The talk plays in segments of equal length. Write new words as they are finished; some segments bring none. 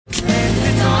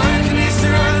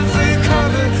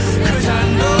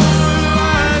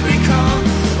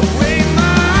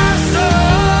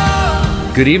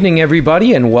Good evening,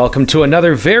 everybody, and welcome to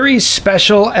another very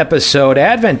special episode,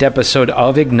 Advent episode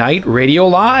of Ignite Radio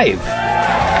Live.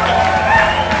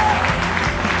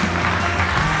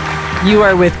 You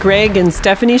are with Greg and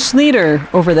Stephanie Schlueter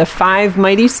over the 5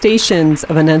 mighty stations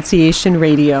of Annunciation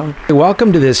Radio.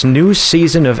 Welcome to this new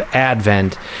season of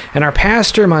Advent. And our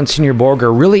pastor, Monsignor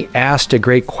Borger, really asked a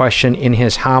great question in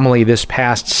his homily this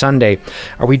past Sunday.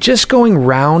 Are we just going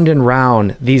round and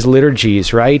round these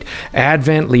liturgies, right?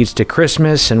 Advent leads to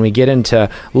Christmas, and we get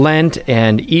into Lent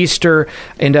and Easter.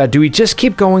 And do we just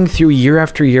keep going through year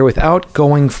after year without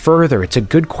going further? It's a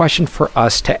good question for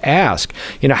us to ask.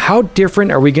 You know, how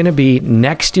different are we going to be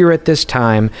next year at this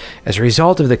time as a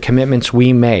result of the commitments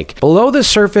we make? Below the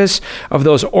surface of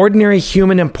those ordinary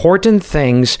human important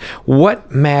things,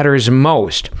 what matters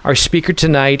most? Our speaker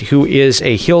tonight, who is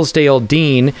a Hillsdale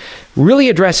dean, really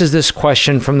addresses this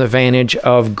question from the vantage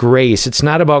of grace. It's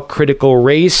not about critical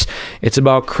race, it's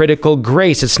about critical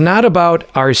grace. It's not about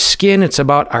our skin, it's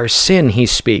about our sin, he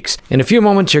speaks. In a few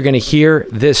moments, you're going to hear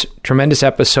this tremendous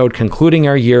episode concluding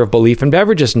our year of Belief and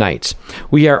Beverages Nights.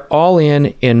 We are all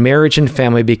in marriage and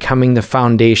family becoming the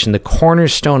foundation, the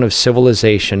cornerstone of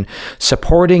civilization,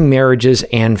 supporting marriages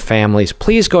and families.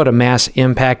 Please go to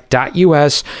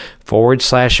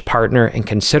massimpact.us/partner and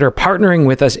consider partnering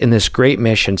with us in this great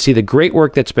mission. See the great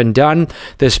work that's been done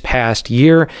this past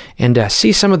year and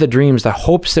see some of the dreams, the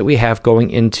hopes that we have going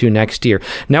into next year.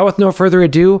 Now, with no further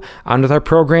ado, on with our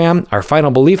program, our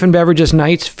final Belief and Beverages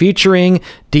Nights featuring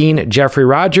Dean Jeffery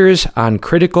Rogers on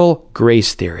critical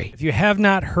grace theory. If you have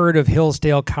not heard of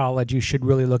Hillsdale College, you should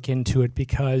really look into it,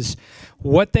 because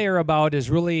what they are about is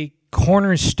really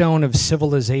cornerstone of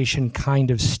civilization kind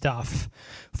of stuff,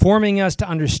 forming us to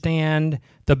understand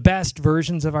the best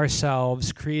versions of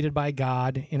ourselves created by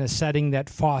God in a setting that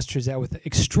fosters that with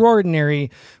extraordinary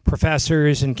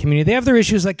professors and community. They have their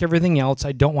issues like everything else.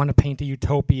 I don't want to paint a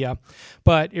utopia,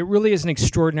 but it really is an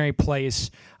extraordinary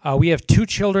place. We have 2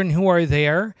 children who are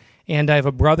there, and I have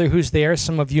a brother who's there.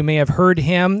 Some of you may have heard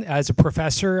him as a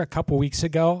professor a couple months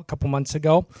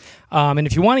ago. And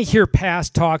if you want to hear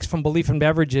past talks from Belief and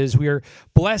Beverages, we are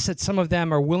blessed that some of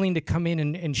them are willing to come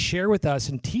in and share with us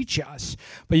and teach us.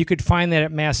 But you could find that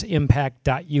at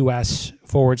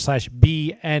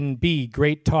massimpact.us/BNB.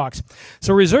 Great talks.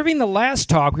 So reserving the last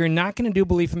talk, we're not going to do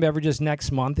Belief and Beverages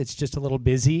next month. It's just a little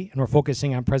busy, and we're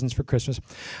focusing on presents for Christmas.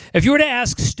 If you were to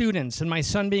ask students, and my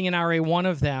son being an RA, one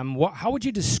of them, how would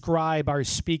you describe our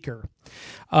speaker?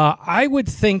 I would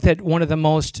think that one of the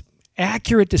most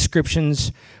accurate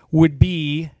descriptions would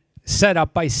be set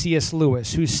up by C.S.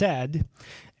 Lewis, who said,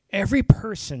 every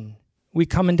person we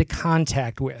come into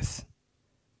contact with,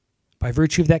 by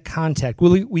virtue of that contact,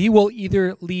 we will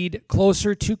either lead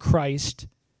closer to Christ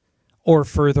or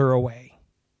further away.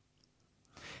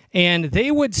 And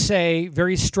they would say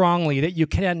very strongly that you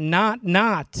cannot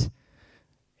not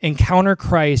encounter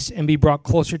Christ and be brought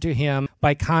closer to him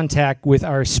by contact with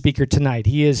our speaker tonight.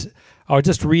 He is, I'll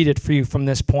just read it for you from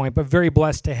this point, but very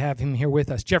blessed to have him here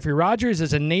with us. Jeffery Rogers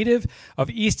is a native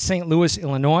of East St. Louis,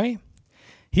 Illinois.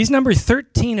 He's number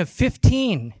 13 of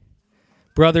 15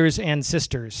 brothers and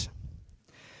sisters.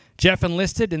 Jeff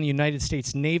enlisted in the United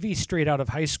States Navy straight out of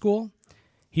high school.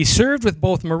 He served with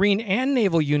both Marine and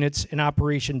Naval units in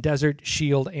Operation Desert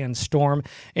Shield and Storm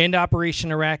and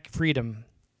Operation Iraq Freedom.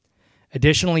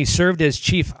 Additionally, he served as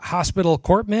Chief Hospital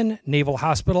Corpsman, Naval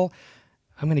Hospital.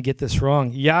 I'm going to get this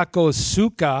wrong.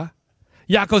 Yokosuka.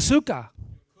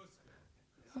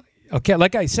 Okay,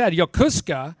 like I said,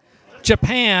 Yokosuka,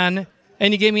 Japan,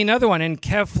 and you gave me another one in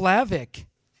Keflavik.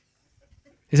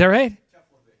 Is that right?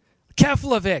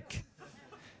 Keflavik,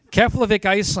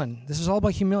 Iceland. This is all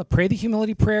about humility. Pray the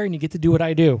humility prayer, and you get to do what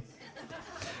I do.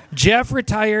 Jeff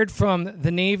retired from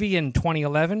the Navy in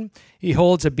 2011. He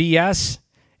holds a BS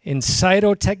in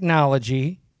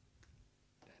cytotechnology.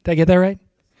 Did I get that right?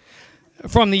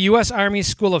 From the U.S. Army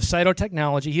School of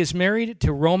Cytotechnology. He is married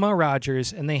to Roma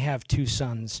Rogers, and they have 2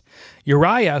 sons.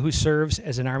 Uriah, who serves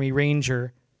as an Army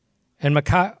Ranger, and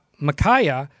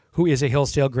Micaiah, who is a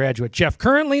Hillsdale graduate. Jeff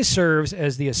currently serves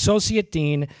as the Associate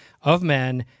Dean of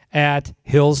Men at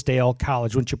Hillsdale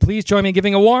College. Wouldn't you please join me in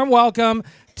giving a warm welcome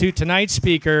to tonight's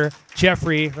speaker,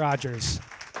 Jeffery Rogers.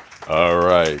 All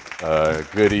right.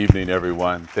 Good evening,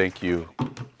 everyone. Thank you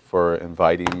for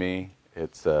inviting me.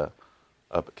 It's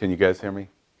can you guys hear me?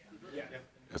 Yeah.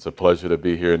 It's a pleasure to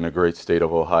be here in the great state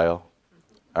of Ohio.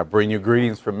 I bring you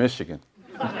greetings from Michigan.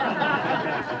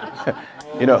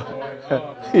 You know,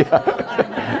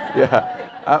 yeah.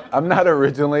 I'm not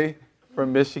originally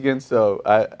from Michigan, so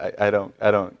I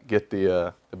don't get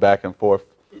the back and forth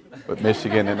with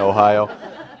Michigan and Ohio.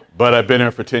 But I've been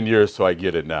here for 10 years, so I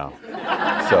get it now.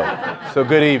 So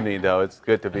good evening, though. It's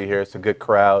good to be here. It's a good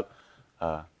crowd,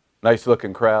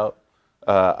 nice-looking crowd.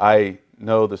 I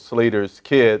know the Sleater's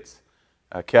kids.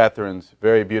 Catherine's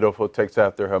very beautiful, takes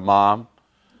after her mom.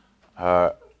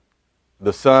 The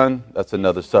son, that's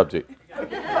another subject.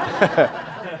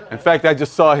 In fact, I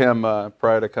just saw him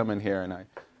prior to coming here, and I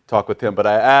talked with him. But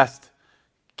I asked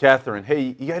Catherine,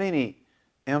 hey, you got any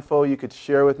info you could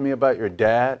share with me about your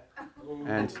dad?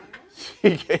 And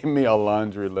she gave me a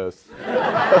laundry list.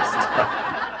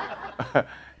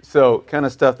 So kind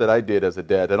of stuff that I did as a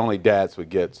dad that only dads would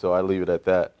get, so I leave it at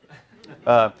that.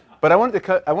 But I wanted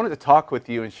to talk with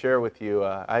you and share with you.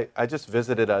 I just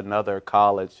visited another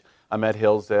college. I'm at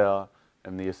Hillsdale.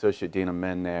 I'm the Associate Dean of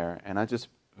Men there. And I just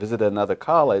visited another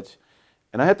college.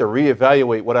 And I had to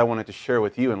reevaluate what I wanted to share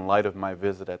with you in light of my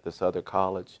visit at this other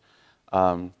college.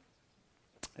 And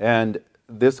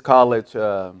this college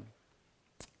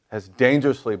has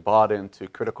dangerously bought into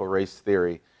critical race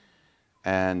theory.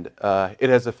 And it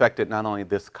has affected not only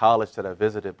this college that I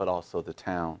visited, but also the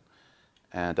town.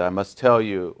 And I must tell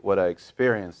you what I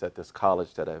experienced at this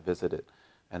college that I visited.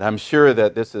 And I'm sure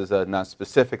that this is not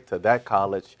specific to that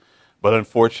college, but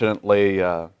unfortunately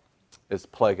it's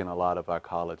plaguing a lot of our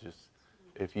colleges.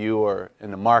 If you are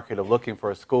in the market of looking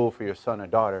for a school for your son or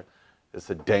daughter, it's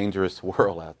a dangerous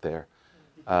world out there.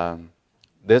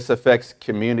 This affects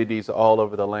communities all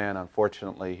over the land,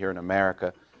 unfortunately, here in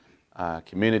America.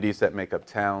 Communities that make up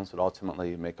towns that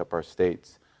ultimately make up our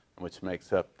states, which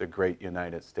makes up the great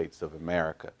United States of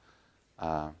America.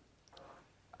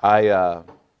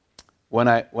 When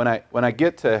I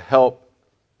get to help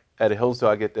at Hillsdale,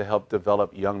 I get to help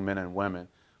develop young men and women,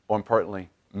 more importantly,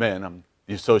 men. I'm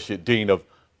the Associate Dean of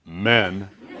Men.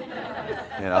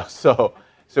 You know, so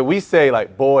we say,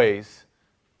 like, boys,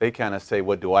 they kind of say,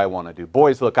 what do I want to do?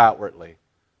 Boys look outwardly.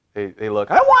 They look,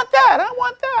 I want that, I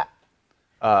want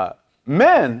that.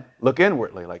 Men look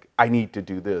inwardly, like, I need to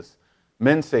do this.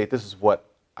 Men say, this is what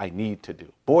I need to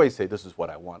do. Boys say, this is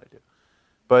what I want to do.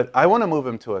 But I want to move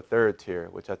them to a third tier,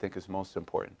 which I think is most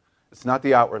important. It's not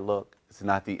the outward look. It's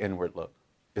not the inward look.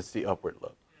 It's the upward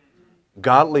look.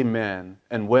 Godly men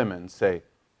and women say,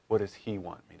 what does he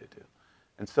want me to do?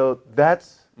 And so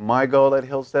that's my goal at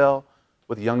Hillsdale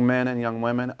with young men and young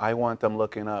women. I want them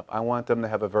looking up. I want them to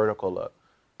have a vertical look.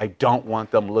 I don't want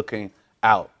them looking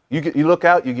out. You look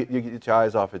out, you get your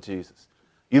eyes off of Jesus.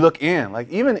 You look in, like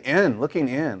even in, looking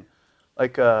in,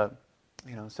 like you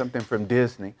know, something from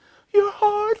Disney. Your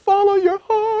heart, follow your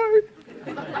heart.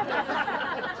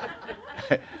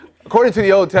 According to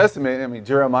the Old Testament, I mean,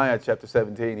 Jeremiah chapter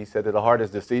 17, he said that the heart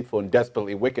is deceitful and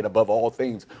desperately wicked above all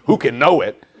things. Who can know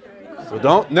it? So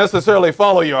don't necessarily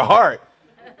follow your heart.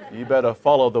 You better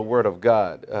follow the word of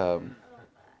God.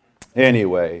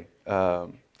 Anyway,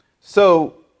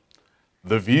 so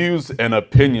the views and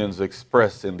opinions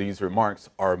expressed in these remarks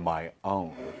are my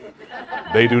own.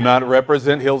 They do not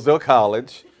represent Hillsdale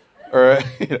College. Or,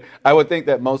 I would think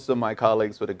that most of my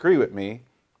colleagues would agree with me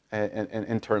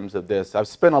in terms of this. I've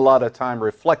spent a lot of time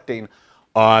reflecting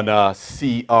on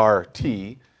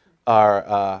CRT,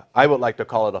 or I would like to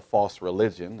call it a false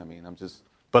religion. I mean,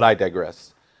 but I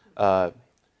digress.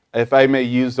 If I may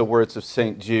use the words of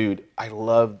St. Jude, I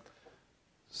love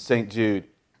St. Jude.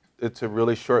 It's a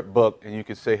really short book, and you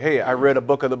could say, hey, I read a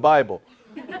book of the Bible.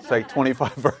 It's like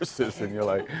 25 verses, and you're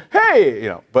like, hey, you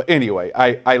know. But anyway,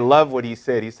 I love what he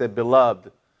said. He said,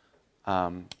 beloved,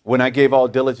 when I gave all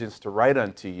diligence to write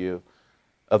unto you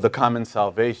of the common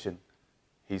salvation,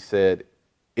 he said,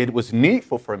 it was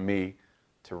needful for me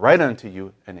to write unto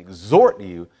you and exhort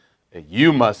you that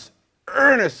you must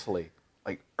earnestly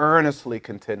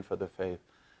contend for the faith,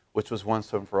 which was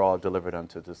once and for all delivered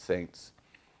unto the saints.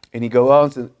 And he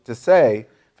goes on to say,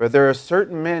 for there are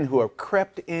certain men who have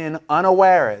crept in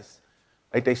unawares,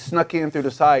 like they snuck in through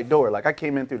the side door. Like I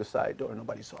came in through the side door,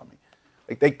 nobody saw me.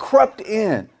 Like they crept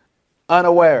in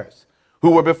unawares,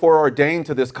 who were before ordained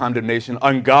to this condemnation,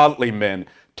 ungodly men,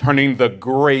 turning the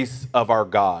grace of our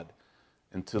God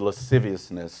into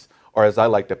lasciviousness, or as I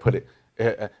like to put it,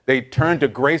 they turned the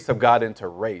grace of God into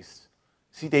race.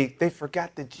 See, they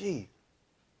forgot the G,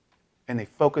 and they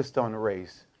focused on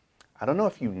race. I don't know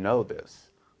if you know this,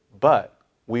 but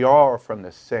we are from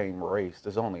the same race.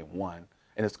 There's only one,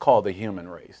 and it's called the human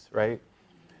race, right?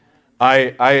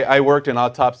 I worked in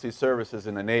autopsy services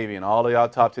in the Navy, and all the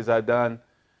autopsies I've done,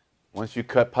 once you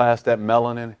cut past that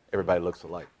melanin, everybody looks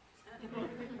alike.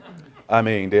 I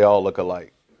mean, they all look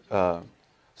alike.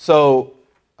 So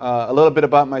a little bit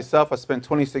about myself. I spent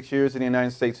 26 years in the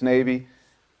United States Navy.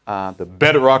 The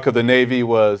bedrock of the Navy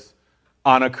was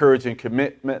honor, courage, and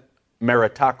commitment,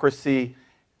 meritocracy,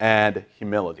 and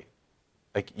humility.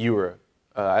 Like you were,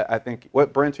 I think,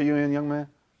 what branch are you in, young man?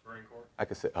 I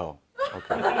could say, oh,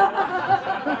 okay.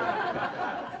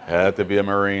 Had to be a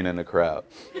Marine in the crowd.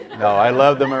 No, I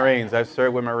love the Marines. I've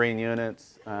served with Marine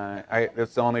units.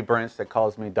 It's the only branch that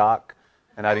calls me Doc,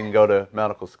 and I didn't go to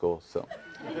medical school, so.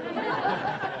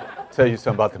 Tell you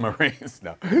something about the Marines.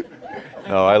 No.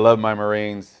 No, I love my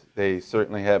Marines. They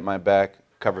certainly had my back,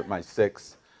 covered my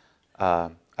six. I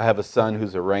have a son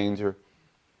who's a Ranger.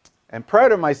 And prior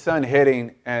to my son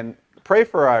heading, and pray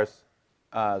for our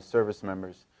service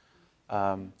members.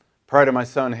 Prior to my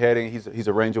son heading, he's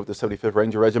a Ranger with the 75th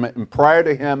Ranger Regiment, and prior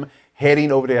to him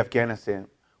heading over to Afghanistan,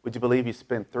 would you believe he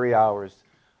spent 3 hours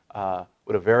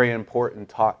with a very important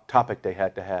topic they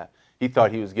had to have. He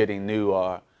thought he was getting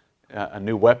a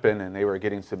new weapon, and they were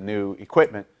getting some new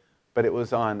equipment, but it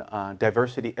was on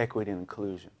diversity, equity, and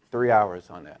inclusion. 3 hours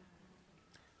on that.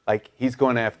 Like, he's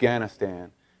going to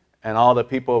Afghanistan, and all the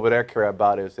people over there care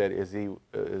about is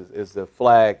the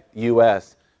flag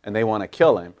U.S., and they want to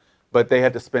kill him. But they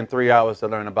had to spend 3 hours to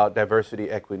learn about diversity,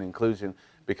 equity, and inclusion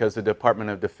because the Department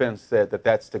of Defense said that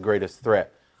that's the greatest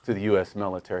threat to the U.S.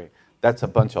 military. That's a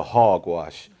bunch of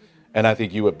hogwash, and I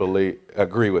think you would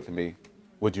agree with me,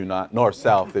 would you not? North,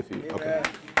 south, if you, okay.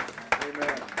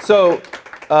 Amen. So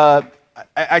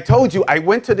I told you, I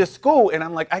went to this school, and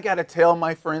I'm like, I got to tell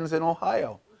my friends in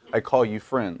Ohio. I call you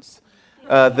friends.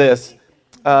 So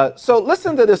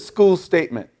listen to this school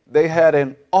statement. They had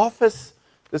an office.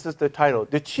 This is the title,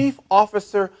 the Chief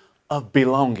Officer of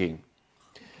Belonging.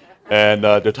 And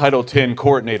the Title 10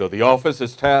 Coordinator. The office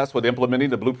is tasked with implementing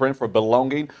the blueprint for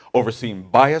belonging, overseeing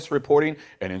bias reporting,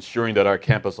 and ensuring that our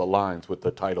campus aligns with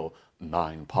the Title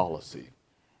 9 policy.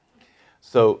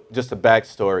 So just a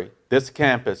backstory. This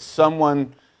campus,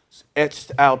 someone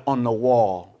etched out on the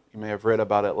wall, you may have read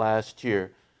about it last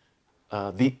year,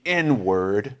 the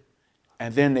N-word,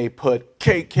 and then they put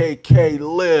KKK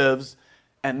lives,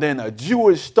 and then a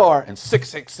Jewish star and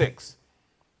 666.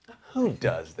 Who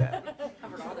does that?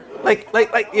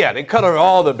 Yeah, they cover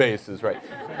all the bases, right?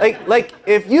 Like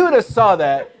if you'd have saw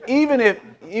that, even if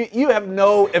you have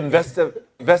no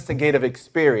investigative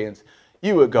experience,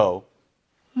 you would go,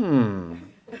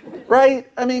 right?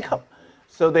 I mean,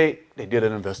 so they did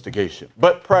an investigation.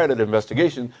 But prior to the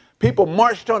investigation, people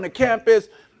marched on the campus,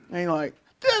 and you're like,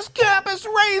 this campus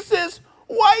racist.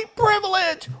 White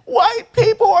privilege, white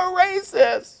people are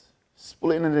racist.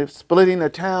 Splitting the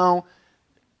town.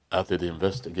 After the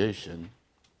investigation,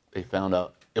 they found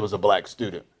out it was a black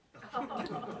student.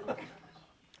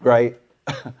 Right?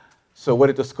 So what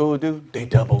did the school do? They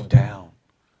doubled down.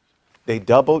 They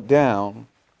doubled down,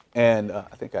 and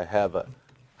I think I have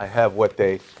what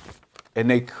they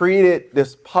created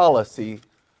this policy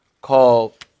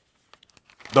called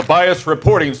the bias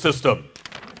reporting system.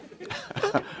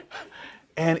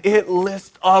 And it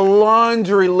lists a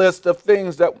laundry list of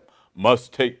things that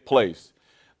must take place.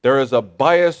 There is a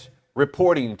bias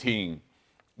reporting team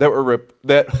that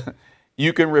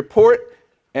you can report,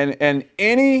 and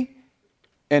any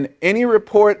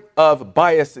report of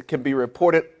bias can be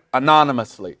reported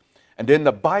anonymously. And then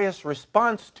the bias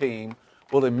response team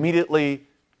will immediately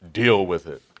deal with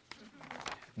it.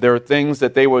 There are things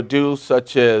that they will do,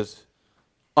 such as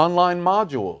online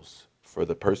modules for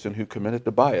the person who committed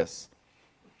the bias,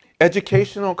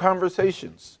 educational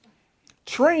conversations,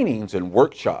 trainings and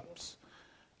workshops,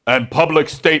 and public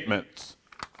statements.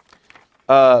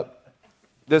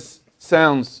 This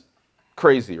sounds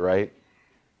crazy, right?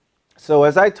 So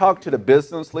as I talk to the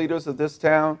business leaders of this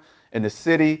town and the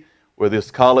city where this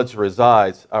college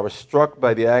resides, I was struck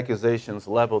by the accusations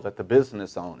leveled at the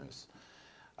business owners.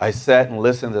 I sat and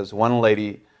listened as one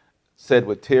lady said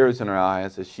with tears in her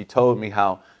eyes as she told me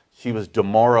how she was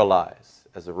demoralized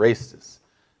as a racist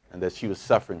and that she was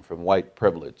suffering from white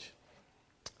privilege.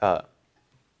 I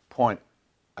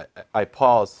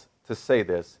pause to say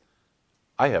this.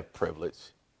 I have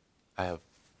privilege. I have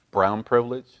brown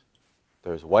privilege.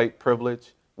 There's white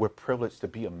privilege. We're privileged to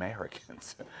be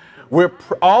Americans.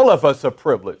 All of us are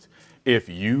privileged. If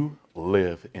you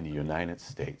live in the United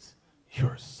States,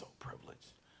 you're so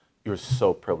privileged. You're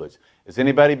so privileged. Has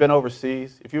anybody been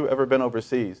overseas? If you've ever been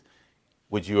overseas,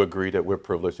 would you agree that we're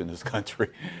privileged in this country?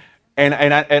 And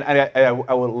I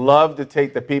would love to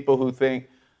take the people who think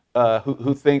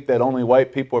that only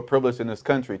white people are privileged in this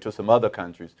country to some other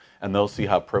countries, and they'll see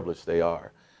how privileged they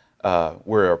are.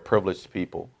 We're a privileged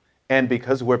people. And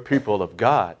because we're people of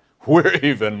God, we're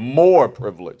even more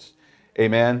privileged.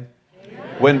 Amen?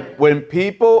 Amen. When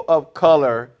people of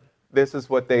color, this is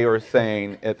what they are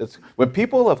saying. When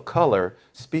people of color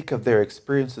speak of their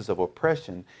experiences of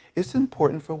oppression, it's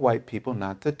important for white people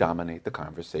not to dominate the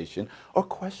conversation or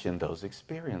question those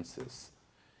experiences.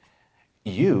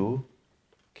 You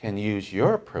can use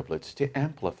your privilege to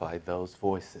amplify those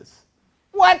voices.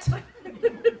 What?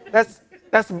 That's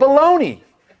baloney.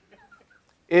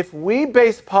 If we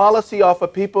base policy off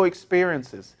of people's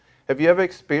experiences, have you ever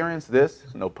experienced this?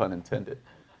 No pun intended.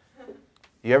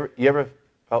 You ever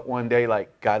felt one day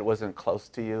like God wasn't close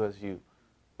to you as you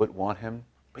would want him,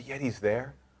 but yet he's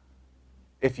there?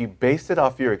 If you base it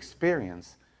off your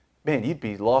experience, man, you'd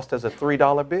be lost as a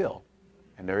 $3 bill.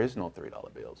 And there is no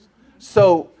 $3 bills.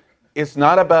 So it's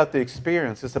not about the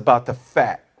experience, it's about the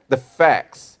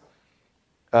facts.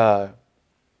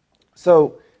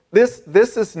 So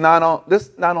this not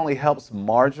only helps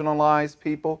marginalized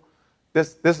people,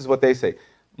 this is what they say.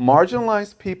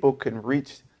 Marginalized people can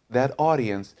reach that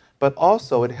audience, but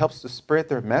also it helps to spread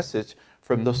their message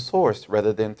from the source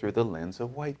rather than through the lens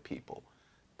of white people.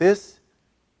 This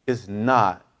is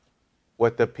not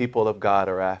what the people of God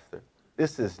are after.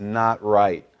 This is not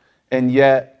right. And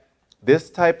yet, this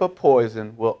type of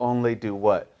poison will only do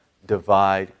what?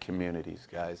 Divide communities,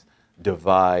 guys.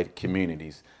 Divide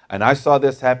communities. And I saw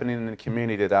this happening in the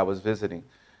community that I was visiting.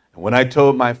 And when I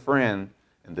told my friend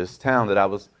in this town that I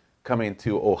was coming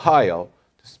to Ohio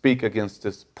to speak against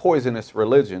this poisonous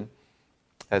religion,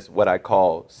 as what I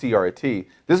call CRT,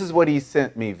 this is what he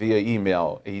sent me via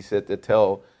email. He said to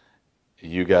tell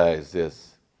you guys this.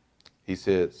 He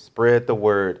said, spread the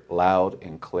word loud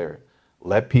and clear.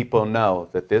 Let people know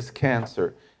that this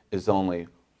cancer is only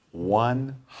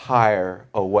one hire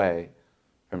away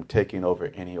from taking over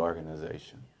any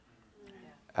organization.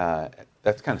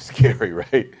 That's kind of scary,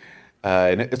 right?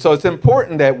 So it's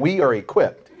important that we are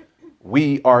equipped.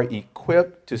 We are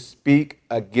equipped to speak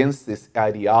against this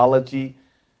ideology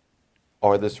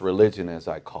or this religion, as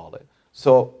I call it.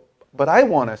 So, but I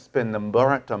want to spend the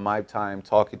brunt of my time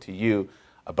talking to you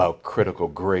about critical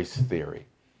grace theory.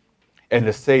 And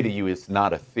to say to you, it's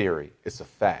not a theory, it's a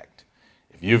fact.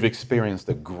 If you've experienced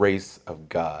the grace of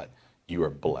God, you are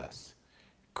blessed.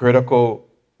 Critical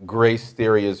grace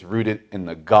theory is rooted in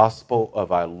the gospel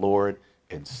of our Lord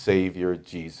and Savior,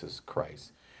 Jesus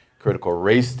Christ. Critical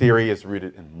race theory is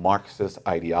rooted in Marxist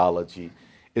ideology.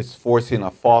 It's forcing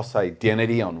a false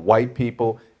identity on white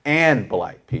people and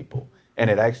black people. And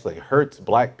it actually hurts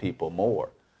black people more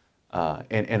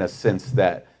in a sense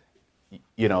that,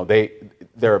 you know,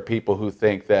 there are people who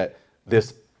think that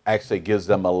this actually gives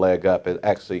them a leg up. It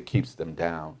actually keeps them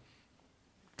down.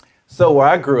 So where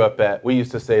I grew up at, we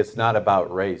used to say it's not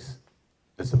about race,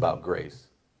 it's about grace.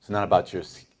 It's not about your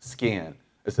skin,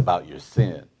 it's about your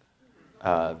sin.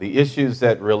 The issues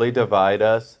that really divide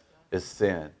us is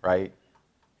sin, right?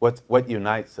 What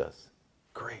unites us?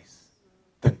 Grace.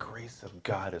 The grace of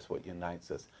God is what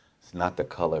unites us. It's not the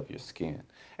color of your skin.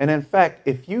 And in fact,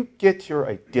 if you get your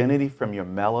identity from your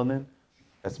melanin,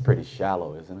 that's pretty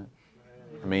shallow, isn't it?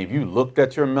 I mean, if you looked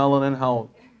at your melanin, how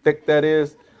thick that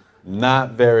is,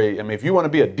 not very. I mean, if you want to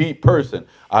be a deep person,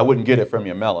 I wouldn't get it from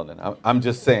your melanin. I'm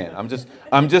just saying.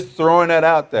 I'm just throwing that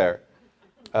out there.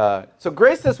 So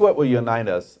grace is what will unite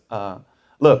us.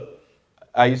 Look,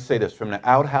 I used to say this, from the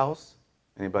outhouse.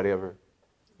 Anybody ever?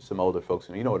 Some older folks,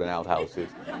 you know what an outhouse is.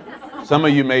 Some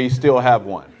of you may still have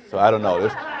one, so I don't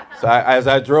know. As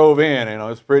I drove in, you know,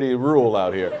 it's pretty rural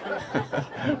out here.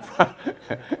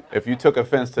 If you took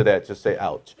offense to that, just say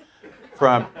ouch.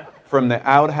 From the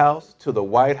outhouse to the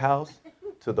White House,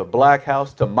 to the black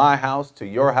house, to my house, to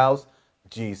your house,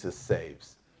 Jesus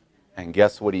saves. And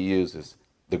guess what he uses?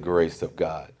 The grace of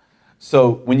God. So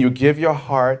when you give your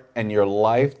heart and your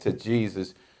life to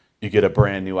Jesus, you get a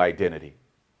brand new identity.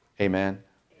 Amen.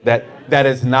 That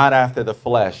is not after the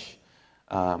flesh.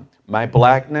 My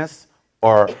blackness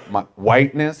or my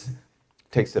whiteness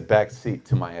takes a back seat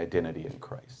to my identity in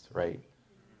Christ, right?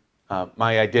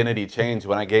 My identity changed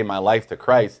when I gave my life to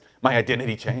Christ. My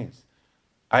identity changed.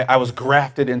 I was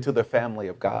grafted into the family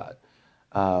of God.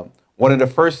 One of the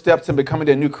first steps in becoming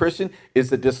a new Christian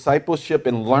is the discipleship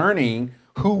and learning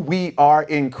who we are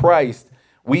in Christ.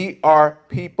 We are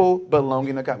people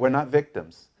belonging to God. We're not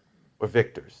victims. We're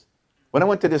victors. When I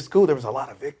went to this school, there was a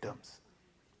lot of victims.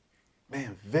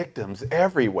 Man, victims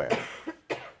everywhere.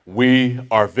 We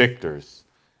are victors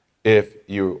if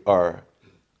you are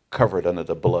covered under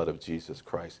the blood of Jesus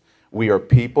Christ. We are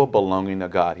people belonging to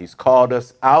God. He's called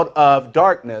us out of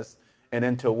darkness and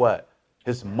into what?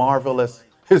 His marvelous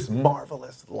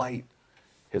light.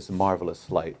 His marvelous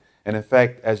light. And in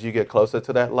fact, as you get closer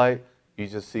to that light, you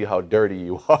just see how dirty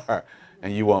you are,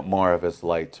 and you want more of his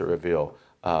light to reveal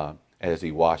as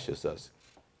he washes us.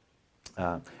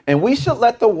 And we should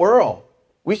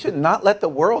not let the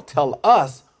world tell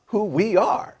us who we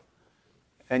are.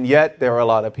 And yet there are a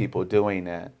lot of people doing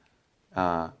that.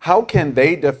 How can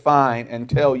they define and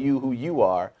tell you who you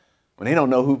are when they don't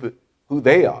know who who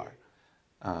they are.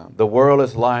 The world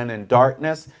is lying in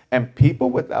darkness, and people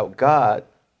without God,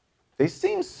 they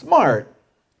seem smart.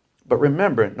 But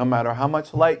remember, no matter how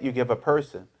much light you give a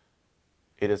person,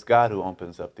 it is God who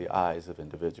opens up the eyes of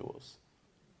individuals.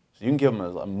 So you can give them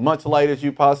as much light as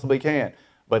you possibly can,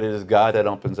 but it is God that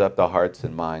opens up the hearts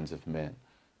and minds of men.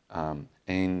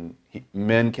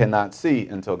 Men cannot see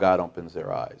until God opens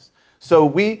their eyes. So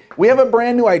we have a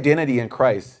brand new identity in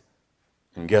Christ.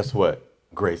 And guess what?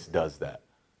 Grace does that.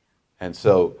 And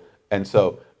so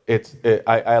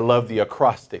I love the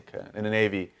acrostic in the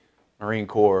Navy, Marine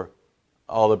Corps,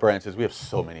 all the branches. We have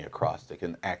so many acrostic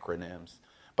and acronyms.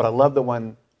 But I love the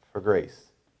one for grace.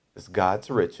 It's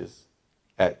God's riches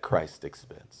at Christ's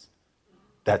expense.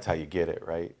 That's how you get it,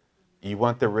 right? You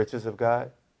want the riches of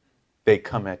God? They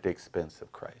come at the expense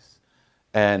of Christ.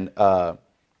 And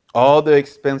all the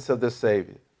expense of the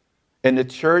Savior. And the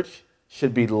church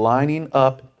should be lining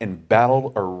up in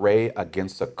battle array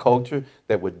against a culture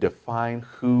that would define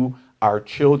who our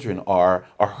children are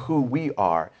or who we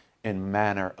are in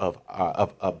manner of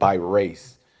by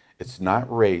race. It's not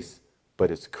race,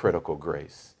 but it's critical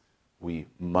grace. We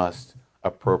must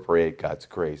appropriate God's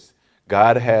grace.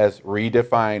 God has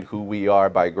redefined who we are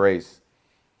by grace.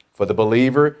 For the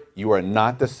believer, you are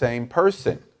not the same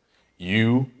person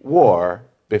you were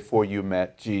before you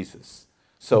met Jesus.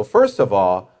 So first of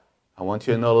all, I want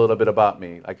you to know a little bit about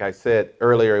me. Like I said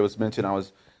earlier, it was mentioned I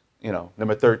was,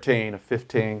 number 13 or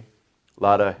 15. A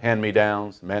lot of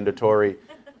hand-me-downs, mandatory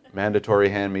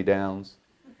hand-me-downs.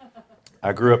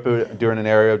 I grew up during an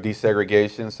area of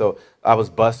desegregation, so I was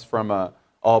bused from an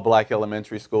all-black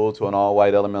elementary school to an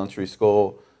all-white elementary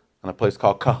school in a place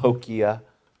called Cahokia,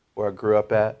 where I grew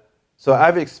up at. So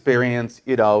I've experienced,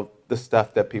 the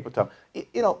stuff that people talk.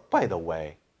 By the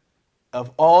way, of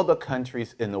all the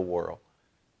countries in the world,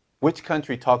 which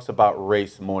country talks about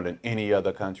race more than any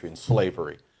other country in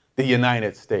slavery? The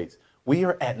United States. We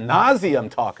are ad nauseum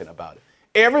talking about it.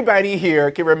 Everybody here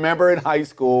can remember in high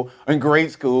school and grade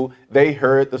school, they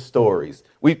heard the stories.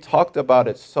 We talked about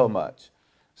it so much.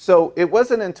 So it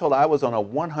wasn't until I was on a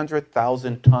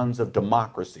 100,000 tons of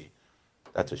democracy,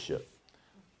 that's a ship,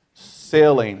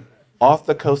 sailing off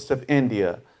the coast of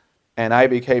India, and I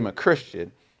became a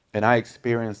Christian, and I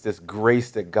experienced this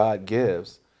grace that God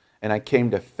gives. And I came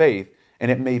to faith,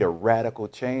 and it made a radical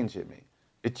change in me.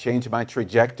 It changed my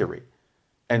trajectory.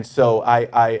 And so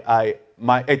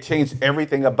it changed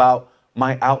everything about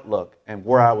my outlook and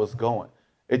where I was going.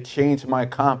 It changed my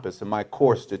compass and my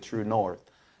course to true north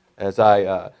as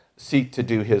I seek to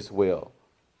do His will.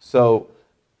 So,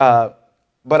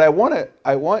 but I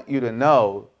want you to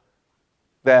know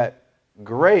that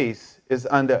grace is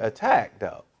under attack,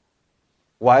 though.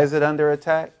 Why is it under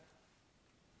attack?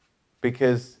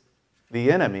 Because the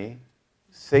enemy,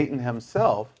 Satan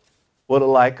himself, would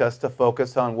like us to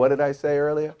focus on, what did I say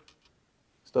earlier?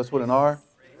 Starts with an R?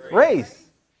 Race.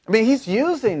 I mean, he's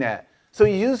using that. So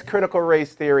he used critical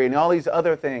race theory and all these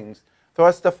other things for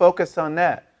us to focus on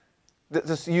that.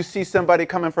 You see somebody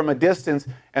coming from a distance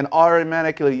and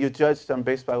automatically you judge them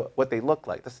based by what they look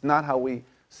like. It's not how we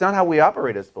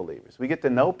operate as believers. We get to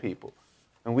know people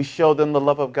and we show them the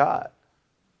love of God,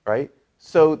 right?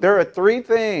 So there are three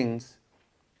things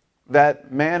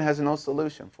that man has no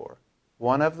solution for.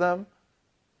 One of them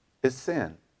is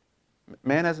sin.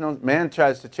 Man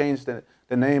tries to change the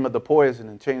name of the poison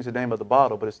and change the name of the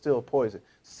bottle, but it's still poison.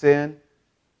 Sin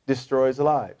destroys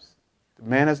lives.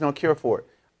 Man has no cure for it.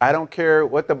 I don't care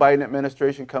what the Biden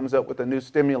administration comes up with a new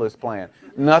stimulus plan.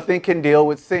 Nothing can deal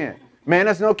with sin. Man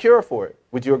has no cure for it.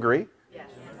 Would you agree? Yes.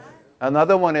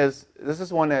 Another one is, this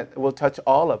is one that will touch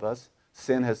all of us.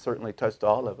 Sin has certainly touched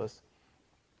all of us.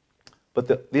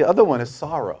 But the other one is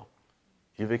sorrow.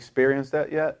 You've experienced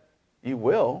that yet? You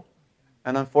will.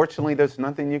 And unfortunately, there's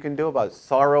nothing you can do about it.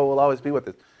 Sorrow will always be with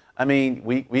us. I mean,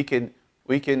 we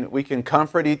can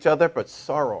comfort each other, but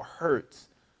sorrow hurts.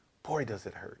 Boy, does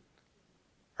it hurt.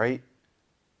 Right?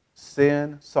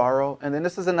 Sin, sorrow. And then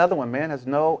this is another one man has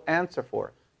no answer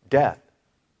for. Death.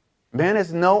 Man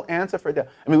has no answer for death.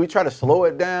 I mean, we try to slow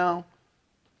it down,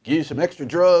 give you some extra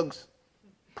drugs,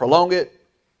 prolong it,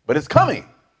 but it's coming.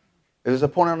 There's a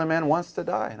point when a man wants to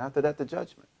die, and after that, the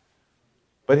judgment.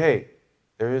 But hey,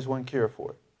 there is one cure for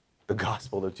it. The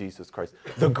gospel of Jesus Christ.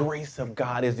 The grace of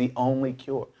God is the only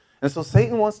cure. And so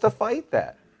Satan wants to fight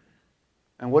that.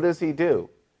 And what does he do?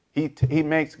 He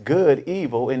makes good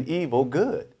evil and evil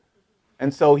good.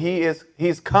 And so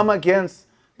he's come against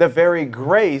the very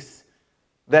grace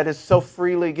that is so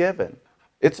freely given.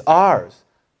 It's ours.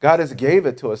 God has gave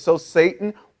it to us. So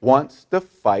Satan wants to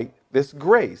fight this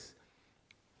grace.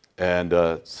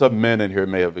 And some men in here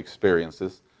may have experienced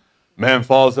this. Man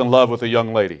falls in love with a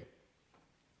young lady.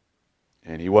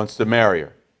 and he wants to marry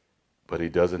her, but he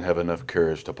doesn't have enough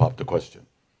courage to pop the question.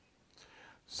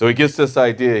 So he gets this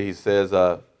idea. He says,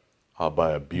 I'll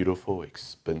buy a beautiful,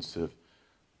 expensive,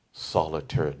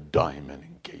 solitaire diamond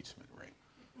engagement ring.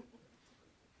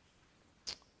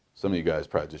 Some of you guys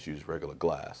probably just use regular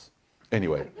glass.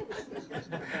 Anyway,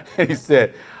 he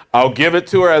said, I'll give it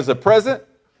to her as a present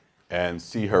and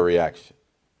see her reaction.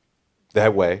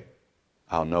 That way,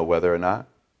 I'll know whether or not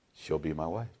she'll be my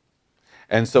wife.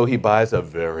 And so he buys a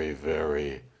very,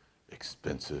 very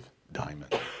expensive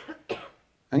diamond.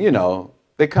 And you know,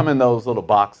 they come in those little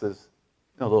boxes,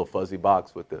 you know, little fuzzy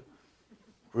box with the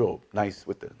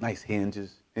nice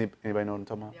hinges. Anybody know what I'm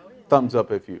talking about? Thumbs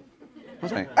up if you. I'm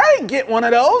saying, I didn't get one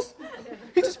of those.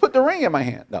 He just put the ring in my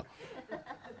hand. No.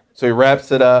 So he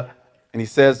wraps it up and he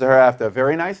says to her after a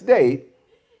very nice date,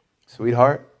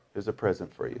 sweetheart, here's a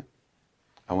present for you.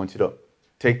 I want you to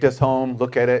take this home,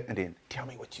 look at it, and then tell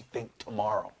me what you think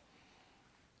tomorrow.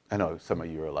 I know some of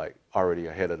you are like already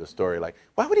ahead of the story, like,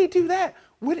 why would he do that?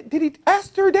 Did he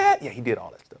ask her that? Yeah, he did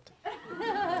all that stuff too.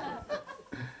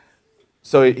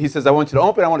 So he says, I want you to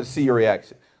open it. I want to see your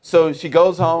reaction. So she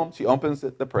goes home. She opens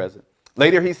the present.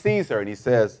 Later he sees her and he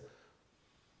says,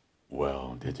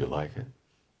 well, did you like it?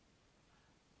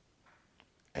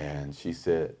 And she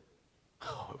said,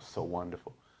 oh, it was so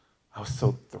wonderful. I was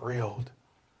so thrilled.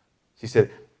 She said,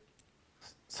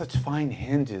 such fine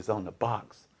hinges on the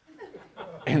box.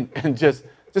 And just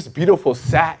beautiful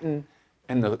satin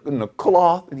and the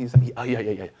cloth. And he's like, oh,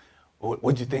 yeah.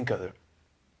 What'd you think of it?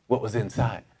 What was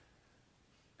inside?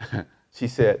 She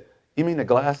said, you mean the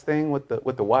glass thing with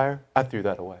the wire? I threw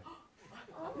that away.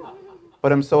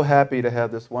 But I'm so happy to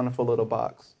have this wonderful little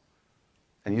box.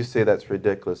 And you say that's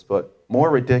ridiculous, but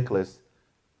more ridiculous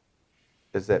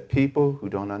is that people who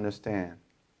don't understand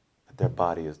that their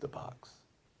body is the box,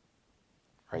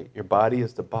 right? Your body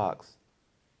is the box.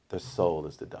 Their soul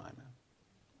is the diamond.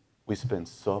 We spend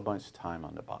so much time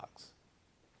on the box.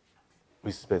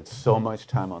 We spend so much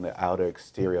time on the outer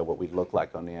exterior, what we look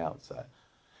like on the outside.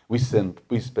 We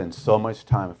spend so much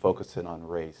time focusing on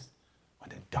race when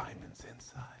the diamond's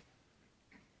inside.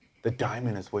 The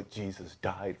diamond is what Jesus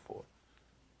died for.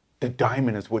 The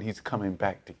diamond is what he's coming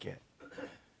back to get.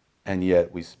 And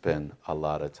yet we spend a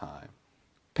lot of time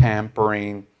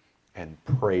pampering and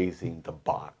praising the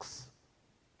box.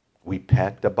 We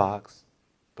pat the box,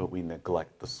 but we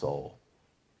neglect the soul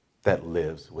that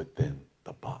lives within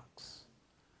the box.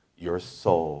 Your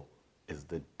soul is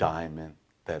the diamond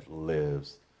that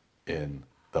lives in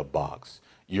the box.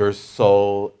 Your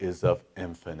soul is of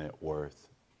infinite worth.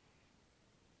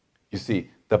 You see,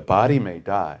 the body may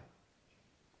die,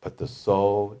 but the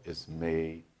soul is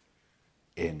made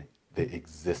in the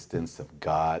existence of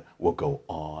God, will go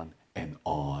on and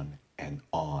on and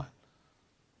on.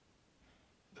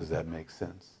 Does that make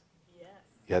sense? Yes.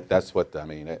 Yeah, that's what I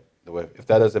mean. If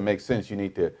that doesn't make sense, you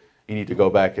need to go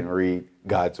back and read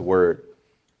God's word.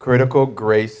 Critical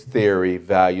grace theory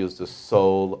values the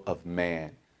soul of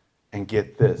man. And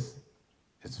get this,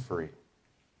 it's free.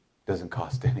 Doesn't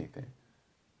cost anything.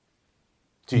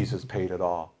 Jesus paid it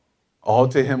all. All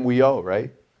to him we owe,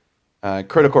 right?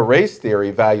 Critical race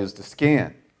theory values the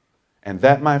skin. And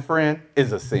that, my friend,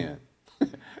 is a sin.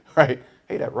 Right?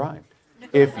 Hey, that rhymed.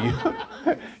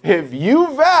 If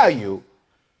you value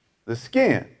the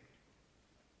skin,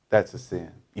 that's a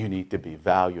sin. You need to be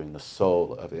valuing the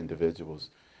soul of individuals.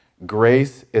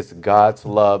 Grace is God's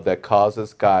love that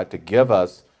causes God to give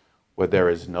us where there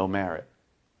is no merit.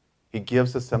 He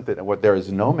gives us something where there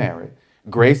is no merit.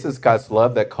 Grace is God's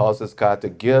love that causes God to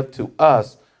give to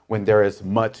us when there is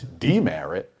much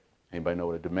demerit. Anybody know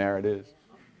what a demerit is?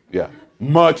 Yeah,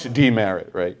 much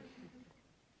demerit, right?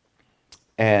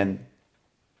 And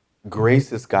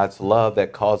grace is God's love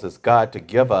that causes God to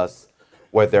give us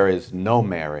where there is no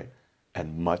merit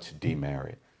and much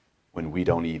demerit. When we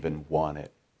don't even want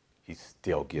it, he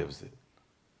still gives it.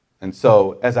 And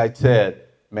so, as I said,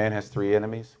 man has three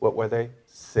enemies. What were they?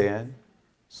 Sin,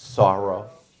 sorrow,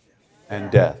 and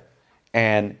death.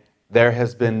 And there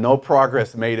has been no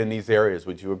progress made in these areas.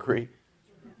 Would you agree?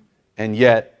 And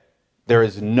yet, there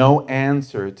is no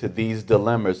answer to these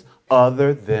dilemmas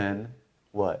other than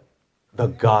what? The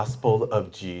gospel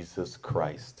of Jesus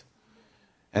Christ.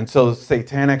 And so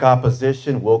satanic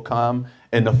opposition will come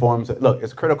in the forms of, look,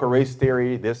 it's critical race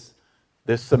theory this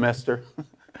semester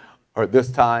or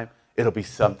this time. It'll be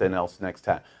something else next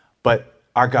time. But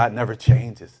our God never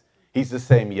changes. He's the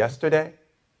same yesterday,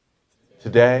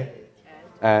 today,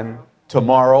 and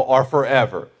tomorrow or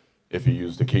forever, if you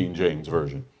use the King James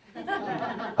Version.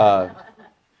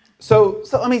 So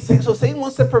Satan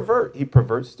wants to pervert. He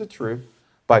perverts the truth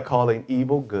by calling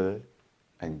evil good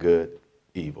and good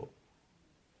evil.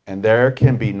 And there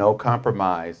can be no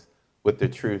compromise with the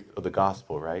truth of the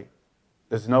gospel, right?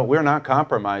 We're not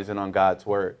compromising on God's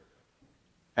word.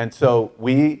 And so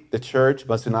we, the church,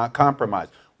 must not compromise.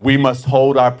 We must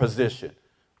hold our position.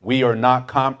 We are not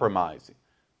compromising.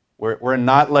 We're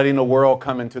not letting the world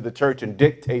come into the church and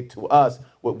dictate to us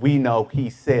what we know he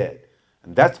said.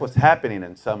 And that's what's happening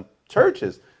in some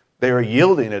churches. They are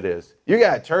yielding to this. You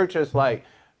got churches like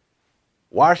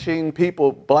washing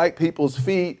black people's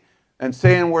feet and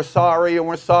saying we're sorry and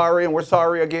we're sorry and we're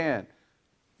sorry again.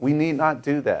 We need not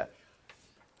do that.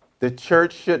 The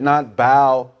church should not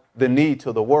bow the knee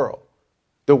to the world.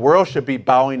 The world should be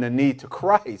bowing the knee to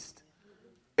Christ.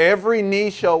 Every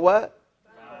knee shall what?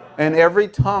 And every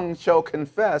tongue shall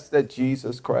confess that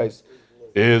Jesus Christ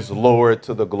is Lord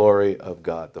to the glory of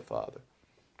God the Father.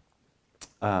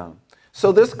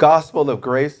 So this gospel of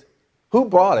grace, who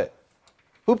brought it?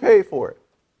 Who paid for it?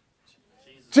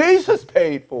 Jesus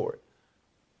paid for it.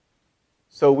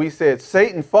 So we said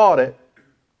Satan fought it,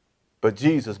 but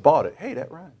Jesus bought it. Hey,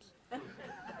 that rhymes.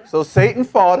 So Satan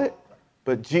fought it,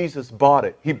 but Jesus bought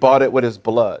it. He bought it with his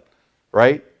blood,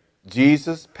 right?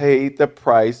 Jesus paid the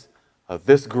price of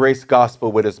this grace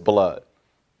gospel with his blood.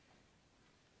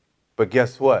 But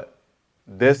guess what?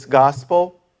 This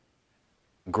gospel,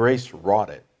 grace wrought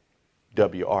it.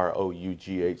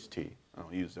 W-R-O-U-G-H-T. I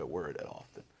don't use that word that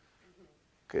often.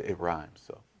 It rhymes,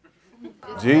 so.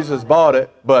 Jesus bought it,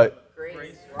 but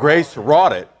grace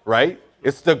wrought it, right?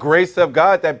 It's the grace of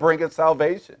God that bringeth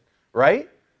salvation, right?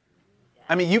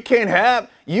 I mean, you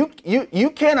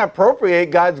can't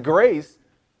appropriate God's grace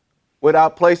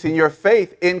without placing your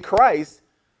faith in Christ.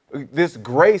 This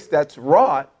grace that's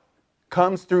wrought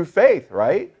comes through faith,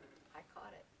 right? I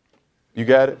caught it. You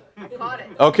got it? I caught it.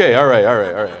 Okay, all right.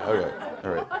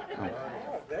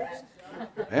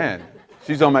 Man,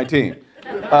 she's on my team.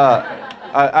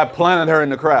 I planted her in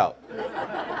the crowd.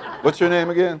 What's your name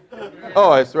again?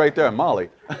 Oh, it's right there, Molly.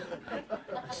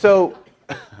 So,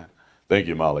 thank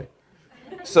you, Molly.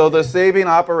 So the saving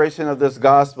operation of this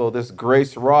gospel, this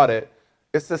grace wrought it,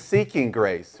 it's a seeking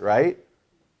grace, right?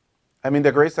 I mean,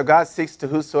 the grace of God seeks to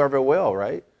whosoever will,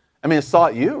 right? I mean, it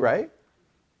sought you, right?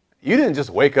 You didn't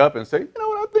just wake up and say, you know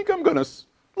what, I think I'm going to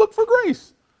look for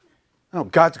grace. No,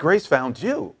 God's grace found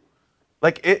you.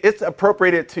 Like, it's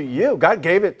appropriated to you. God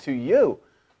gave it to you.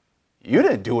 You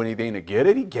didn't do anything to get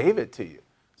it. He gave it to you.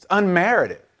 It's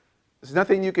unmerited. There's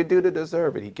nothing you could do to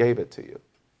deserve it. He gave it to you.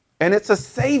 And it's a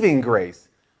saving grace.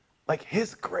 Like,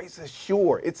 his grace is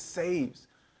sure. It saves.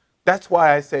 That's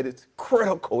why I said it's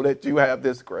critical that you have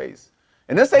this grace.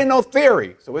 And this ain't no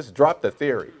theory, so let's drop the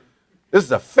theory. This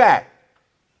is a fact.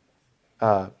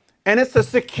 And it's a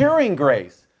securing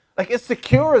grace. Like, it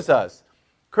secures us.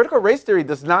 Critical race theory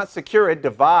does not secure, it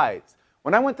divides.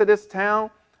 When I went to this town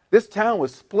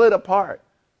was split apart.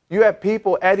 You had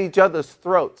people at each other's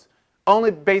throats,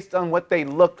 only based on what they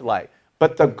looked like.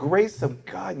 But the grace of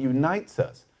God unites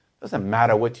us. Doesn't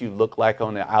matter what you look like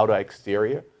on the outer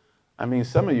exterior. I mean,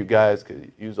 some of you guys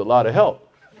could use a lot of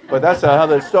help. But that's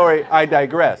another story. I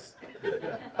digress.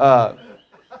 And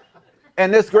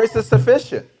this grace is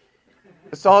sufficient.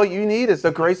 It's all you need is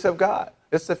the grace of God.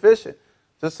 It's sufficient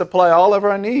to supply all of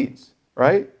our needs,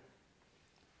 right?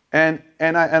 And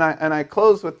I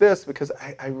close with this because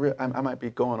I might be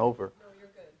going over. No, you're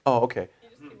good. Oh, okay. You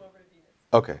just came over to Venus.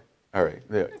 Okay. All right.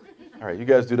 There. All right. You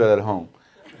guys do that at home.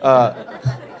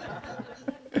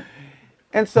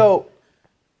 And so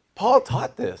Paul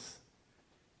taught this.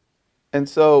 And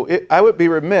so I would be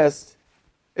remiss,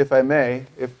 if I may,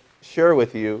 share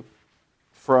with you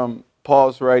from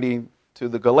Paul's writing to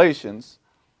the Galatians.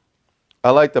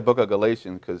 I like the book of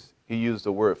Galatians because he used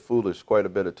the word foolish quite a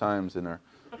bit of times in there.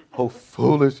 Oh,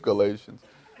 foolish Galatians.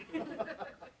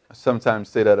 I sometimes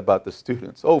say that about the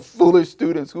students. Oh, foolish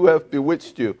students, who have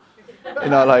bewitched you? You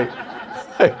know,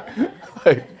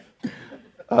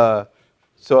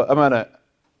 so I'm going to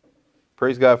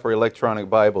praise God for electronic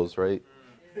Bibles, right?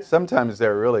 Sometimes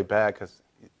they're really bad because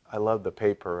I love the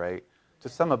paper, right?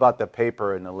 Just something about the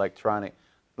paper and electronic.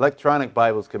 Electronic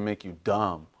Bibles can make you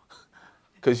dumb.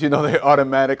 Because, you know, they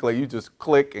automatically, you just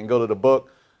click and go to the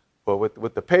book. But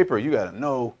with the paper, you got to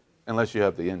know, unless you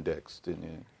have the index,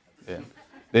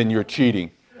 then you're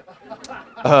cheating.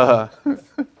 All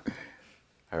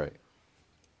right.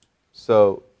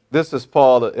 So this is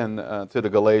Paul to the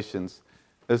Galatians.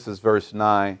 This is verse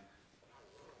 9.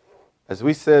 As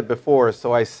we said before,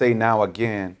 so I say now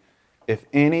again, if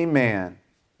any man,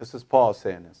 this is Paul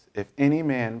saying this, if any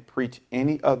man preach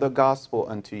any other gospel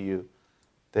unto you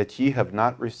that ye have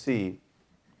not received,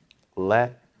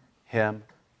 let him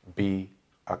be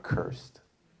accursed.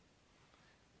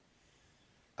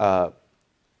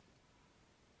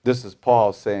 This is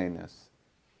Paul saying this.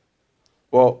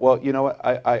 Well, you know what?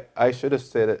 I should have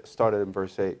said it, started in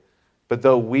verse 8. But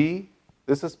though we,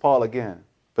 this is Paul again,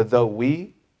 but though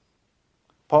we,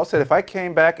 Paul said, if I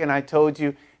came back and I told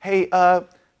you, hey,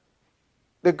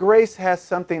 the grace has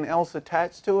something else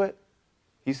attached to it.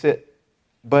 He said,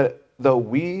 but though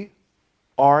we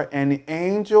are an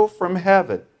angel from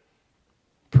heaven,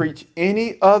 preach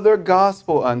any other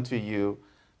gospel unto you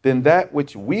than that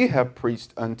which we have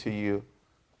preached unto you,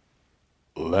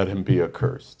 let him be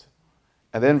accursed.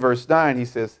 And then verse 9, he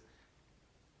says,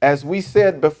 as we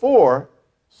said before,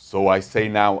 so I say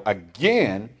now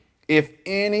again, if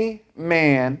any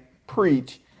man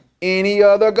preach any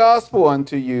other gospel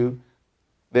unto you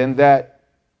than that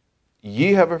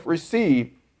ye have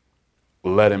received,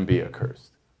 let him be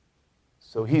accursed.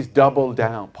 So he's doubled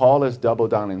down. Paul is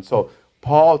doubled down. And so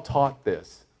Paul taught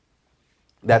this,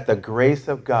 that the grace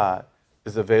of God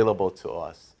is available to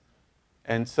us.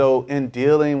 And so in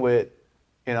dealing with,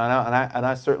 and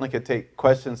I certainly could take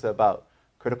questions about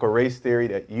critical race theory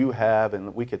that you have,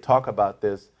 and we could talk about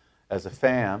this as a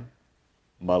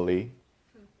family.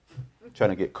 Trying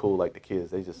to get cool like the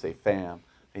kids. They just say fam.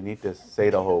 They need to say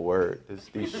the whole word.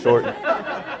 These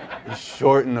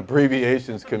shortened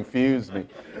abbreviations confuse me.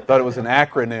 Thought it was an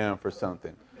acronym for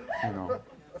something. You know,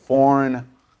 foreign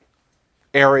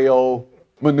aerial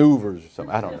maneuvers or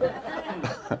something. I don't know.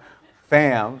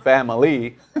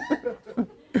 Family.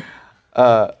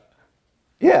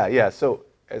 Yeah. So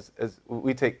as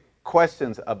we take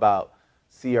questions about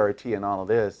CRT and all of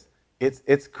this,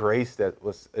 it's grace that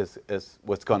is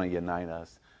what's going to unite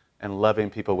us, and loving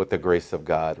people with the grace of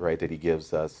God, right, that He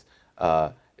gives us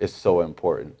is so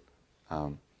important.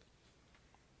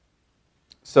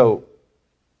 So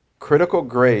critical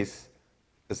grace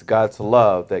is God's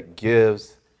love that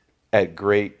gives at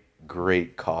great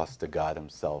cost to God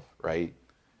Himself, right?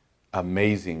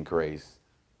 Amazing grace.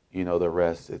 You know the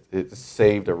rest. It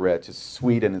saved a wretch. It's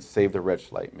sweet and it saved a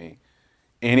wretch like me.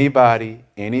 Anybody,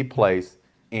 any place,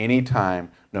 any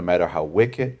time, no matter how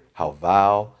wicked, how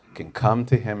vile, can come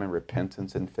to Him in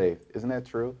repentance and faith. Isn't that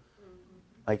true?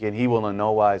 Like, and He will in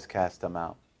no wise cast them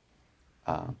out.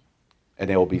 And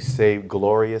they will be saved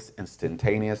glorious,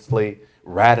 instantaneously,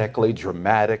 radically,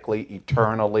 dramatically,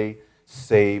 eternally,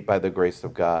 saved by the grace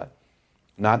of God.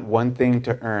 Not one thing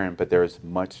to earn, but there is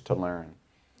much to learn.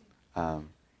 That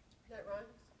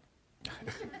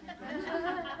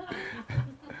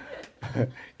rhymes.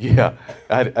 Yeah,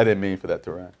 I didn't mean for that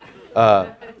to rhyme.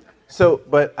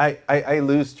 But I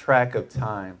lose track of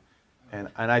time, and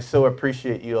I so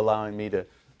appreciate you allowing me to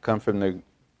come from the,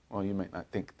 well, you might not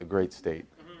think the great state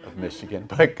of Michigan,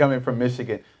 but coming from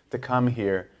Michigan to come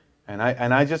here, and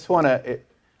I just want to,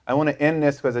 I want to end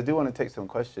this because I do want to take some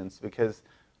questions, because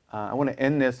I want to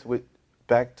end this with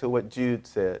back to what Jude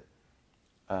said.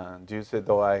 Jude said,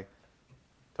 though I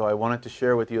wanted to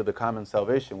share with you the common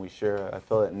salvation we share, I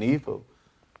felt it needful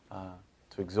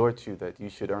to exhort you that you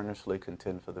should earnestly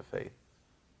contend for the faith,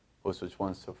 which was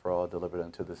once and for all delivered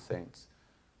unto the saints.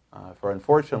 For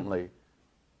unfortunately,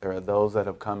 there are those that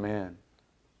have come in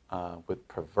with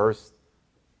perverse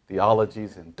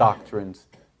theologies and doctrines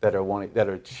that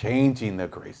are changing the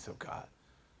grace of God.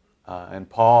 And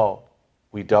Paul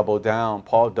doubled down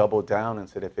and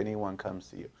said, if anyone comes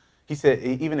to you. He said,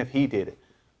 even if he did it,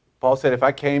 Paul said, if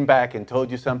I came back and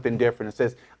told you something different, it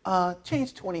says,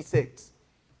 change 26.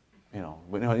 You know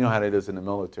how it is in the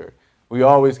military. We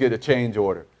always get a change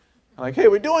order. Like, hey,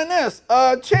 we're doing this.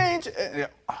 Change.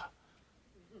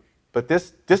 But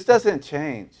this doesn't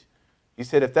change. He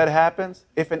said, if that happens,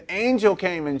 if an angel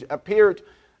came and appeared,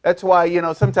 that's why,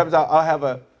 sometimes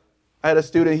I had a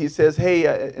student, he says, hey,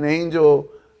 an angel,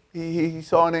 he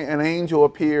saw an angel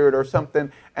appeared or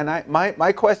something. And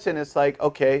my question is like,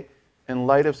 okay, in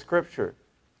light of Scripture,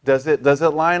 does it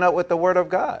line up with the Word of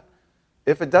God?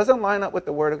 If it doesn't line up with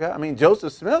the Word of God, I mean,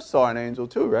 Joseph Smith saw an angel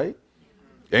too, right?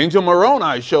 Angel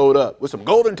Moroni showed up with some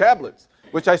golden tablets,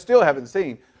 which I still haven't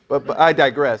seen, but I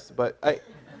digress. But I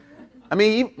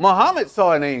mean, Muhammad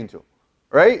saw an angel,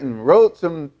 right? And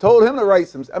told him to write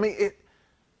some.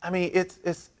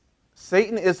 It's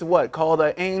Satan is what? Called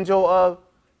an angel of,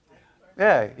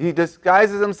 he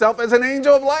disguises himself as an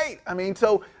angel of light. I mean,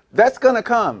 so that's going to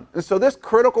come. And so this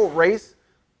critical race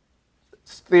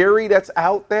theory that's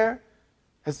out there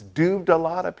has duped a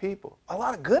lot of people, a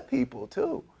lot of good people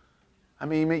too. I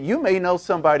mean, you may know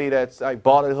somebody that's like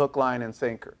bought a hook, line, and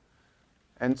sinker.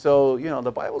 And so,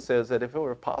 the Bible says that if it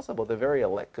were possible, the very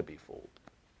elect could be fooled.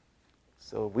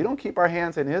 So if we don't keep our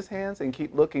hands in His hands and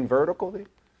keep looking vertically,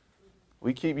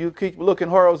 you keep looking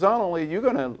horizontally, you're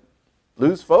going to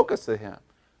lose focus of Him.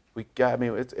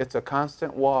 It's a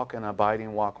constant walk, an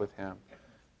abiding walk with Him.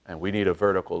 And we need a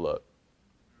vertical look,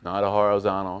 not a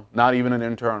horizontal, not even an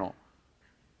internal.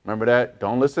 Remember that?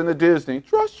 Don't listen to Disney.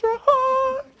 Trust your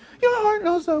heart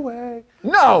knows the way.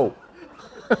 No!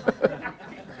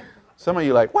 Some of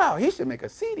you are like, wow, he should make a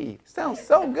CD. Sounds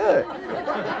so good.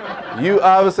 You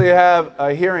obviously have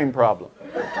a hearing problem.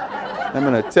 I'm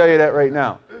going to tell you that right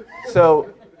now.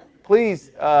 So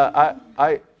please,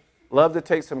 I love to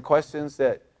take some questions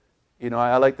that,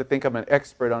 I like to think I'm an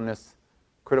expert on this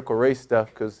critical race stuff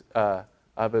because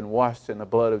I've been washed in the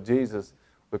blood of Jesus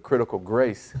with critical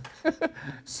grace.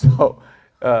 So,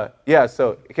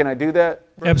 so can I do that?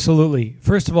 Absolutely.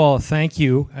 First of all, thank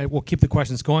you. I will keep the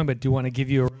questions going, but do want to give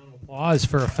you a round of applause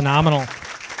for a phenomenal...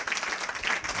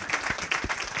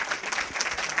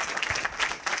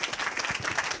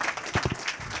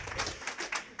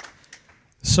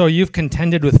 So you've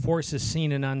contended with forces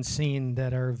seen and unseen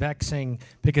that are vexing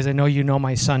because I know you know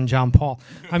my son, John Paul.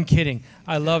 I'm kidding.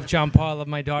 I love John Paul. I love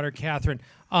my daughter, Catherine.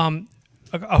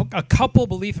 A couple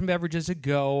Belief in Beverages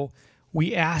ago,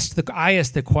 I asked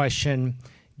the question,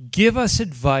 give us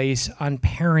advice on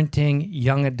parenting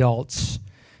young adults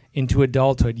into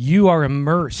adulthood. You are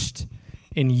immersed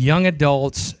in young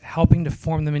adults, helping to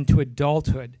form them into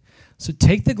adulthood. So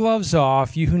take the gloves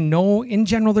off. You who know, in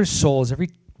general, their souls, every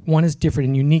one is different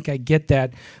and unique, I get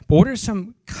that. But what are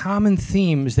some common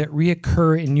themes that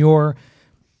reoccur in your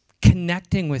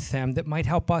connecting with them that might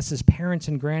help us as parents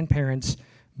and grandparents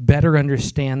better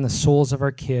understand the souls of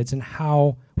our kids and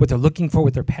what they're looking for,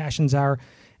 what their passions are,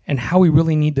 and how we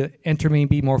really need to enter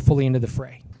maybe more fully into the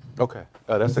fray? Okay,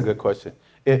 that's a good question.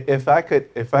 If I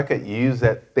could use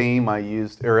that theme I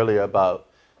used earlier about,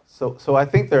 so I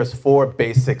think there's 4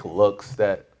 basic looks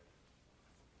that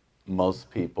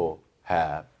most people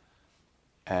have.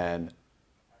 And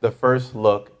the first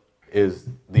look is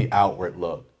the outward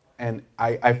look. And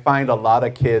I find a lot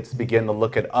of kids begin to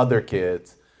look at other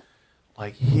kids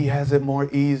like, he has it more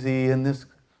easy in this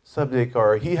subject,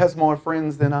 or he has more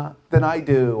friends than I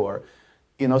do, or,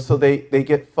 so they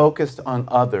get focused on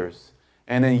others.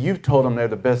 And then you've told them they're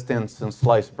the best in since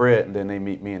sliced bread, and then they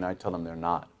meet me and I tell them they're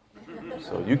not.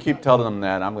 So you keep telling them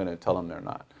that, I'm going to tell them they're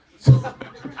not.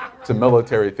 It's a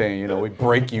military thing, we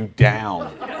break you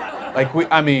down. I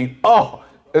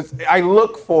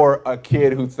look for a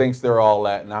kid who thinks they're all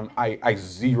that, and I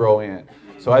zero in.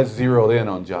 So I zeroed in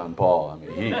on John Paul.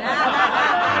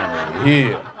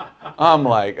 I'm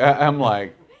like,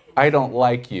 I don't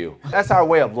like you. That's our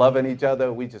way of loving each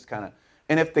other. We just kind of,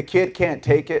 and if the kid can't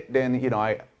take it, then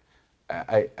I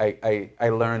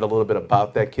learned a little bit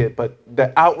about that kid. But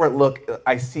the outward look,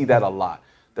 I see that a lot.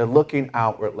 They're looking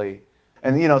outwardly.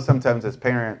 And sometimes as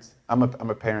parents, I'm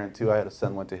a parent too. I had a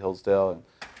son went to Hillsdale, and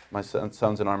my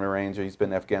son's an Army Ranger. He's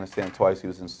been to Afghanistan twice. He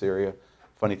was in Syria.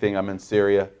 Funny thing, I'm in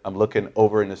Syria. I'm looking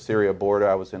over in the Syria border.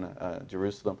 I was in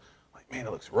Jerusalem. I'm like, man,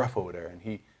 it looks rough over there.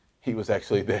 And he was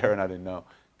actually there, and I didn't know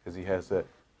because he has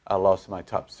I lost my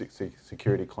top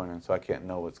security clearance, so I can't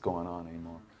know what's going on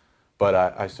anymore. But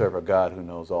I serve a God who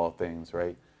knows all things,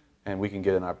 right? And we can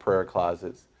get in our prayer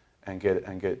closets and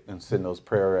send those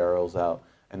prayer arrows out,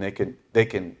 and they can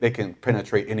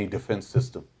penetrate any defense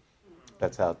system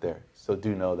that's out there. So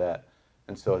do know that.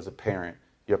 And so as a parent,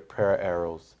 your prayer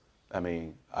arrows,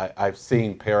 I've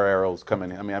seen prayer arrows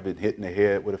coming in. I've been hit in the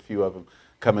head with a few of them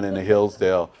coming into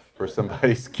Hillsdale for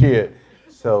somebody's kid.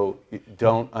 So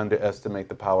don't underestimate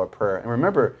the power of prayer. And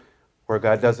remember, where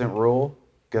God doesn't rule,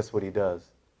 guess what he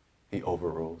does? He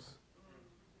overrules.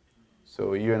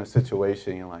 So you're in a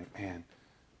situation, you're like, man,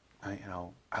 I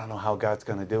don't know how God's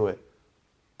going to do it.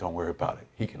 Don't worry about it.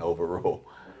 He can overrule.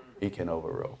 He can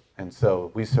overrule. And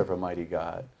so we serve a mighty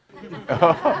God.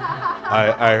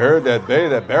 I heard that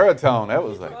baritone. That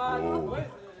was like, whoa.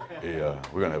 Yeah,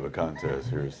 we're going to have a contest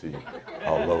here to see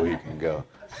how low he can go.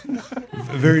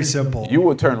 Very simple. You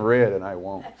will turn red and I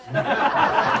won't.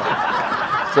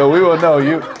 So we will know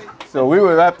you. So we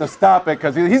will have to stop it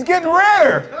because he's getting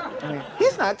redder.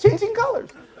 He's not changing colors.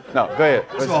 No, go ahead.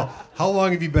 First of all, how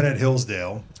long have you been at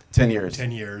Hillsdale? 10 years.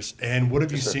 10 years. And what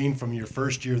have you seen from your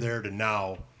first year there to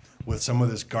now with some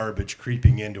of this garbage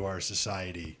creeping into our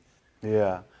society?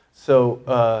 Yeah.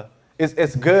 So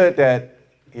it's good that,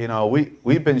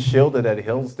 we've been shielded at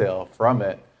Hillsdale from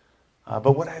it.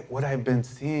 But what I've been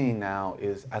seeing now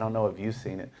is, I don't know if you've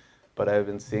seen it, but I've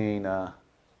been seeing, this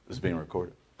is being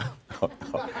recorded.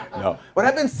 No. What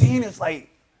I've been seeing is like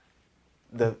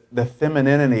the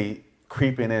femininity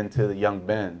creeping into the young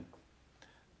men.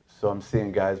 So I'm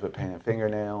seeing guys with painted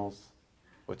fingernails,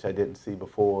 which I didn't see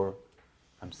before.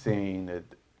 I'm seeing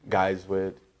guys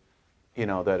with,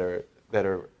 that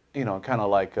are kind of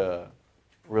like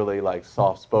really like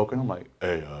soft spoken. I'm like,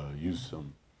 hey, use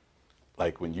some,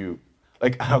 like when you,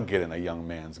 Like, I'll get in a young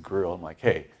man's grill. I'm like,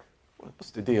 hey,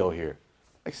 what's the deal here?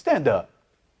 Like, stand up.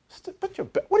 Put your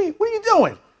what are you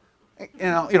doing?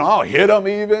 I'll hit him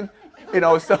even.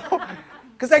 So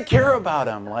because I care about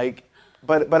him. Like,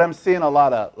 but I'm seeing a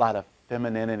lot of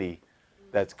femininity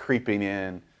that's creeping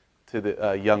in to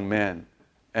the young men.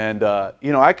 And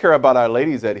I care about our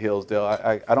ladies at Hillsdale.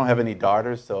 I don't have any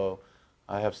daughters, so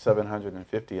I have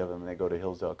 750 of them, and they go to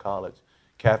Hillsdale College.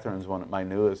 Catherine's my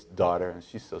newest daughter, and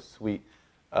she's so sweet.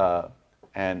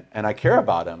 And I care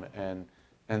about them,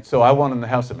 and so I want them to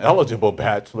have some eligible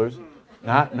bachelors.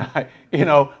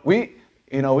 We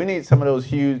need some of those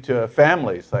huge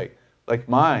families like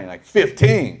mine, like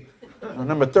 15.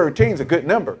 Number 13 is a good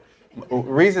number. The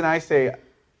reason I say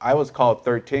I was called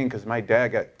 13 because my dad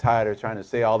got tired of trying to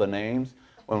say all the names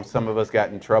when some of us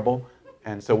got in trouble,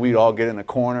 and so we'd all get in a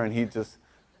corner, and he'd just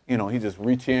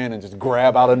reach in and just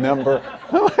grab out a number.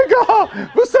 I'm like, oh,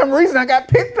 for some reason I got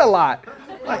picked a lot.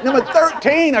 Like number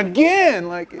 13 again.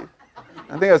 Like,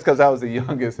 I think it's because I was the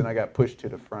youngest and I got pushed to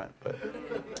the front.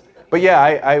 But yeah,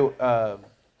 I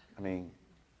mean,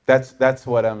 that's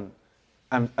what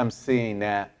I'm seeing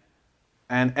that,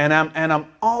 and I'm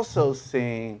also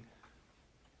seeing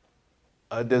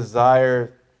a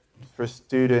desire for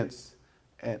students,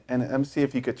 and let me see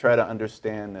if you could try to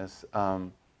understand this.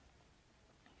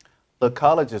 Look,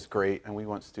 college is great, and we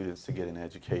want students to get an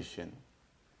education.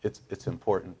 It's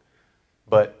important.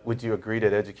 But would you agree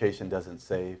that education doesn't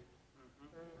save?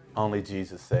 Only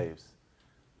Jesus saves.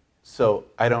 So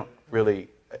I don't really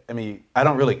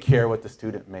care what the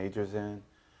student majors in.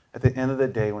 At the end of the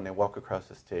day, when they walk across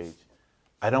the stage,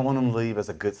 I don't want them to leave as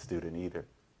a good student either.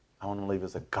 I want them to leave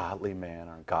as a godly man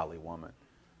or a godly woman.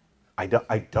 I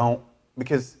don't,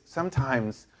 because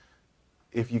sometimes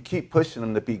if you keep pushing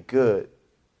them to be good,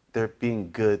 they're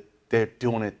being good. They're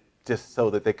doing it just so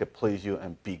that they could please you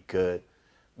and be good.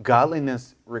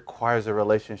 Godliness requires a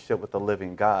relationship with the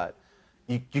living God.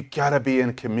 You got to be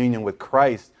in communion with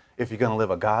Christ if you're going to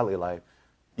live a godly life.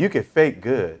 You can fake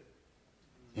good.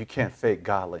 You can't fake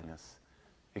godliness,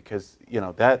 because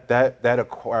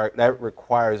that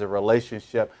requires a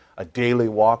relationship, a daily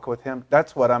walk with Him.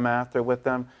 That's what I'm after with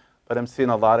them. But I'm seeing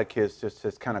a lot of kids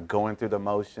just kind of going through the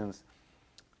motions.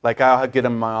 Like, I'll get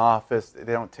them in my office.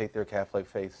 They don't take their Catholic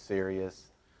faith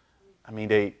serious. I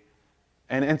mean,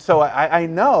 and so I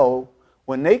know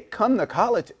when they come to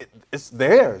college, it's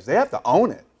theirs. They have to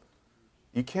own it.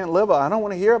 You can't live. I don't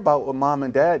want to hear about what mom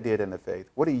and dad did in the faith.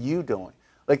 What are you doing?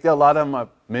 Like, a lot of them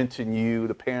mention you,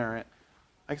 the parent.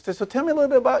 I said, so tell me a little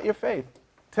bit about your faith.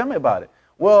 Tell me about it.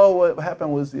 Well, what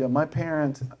happened was my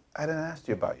parents. I didn't ask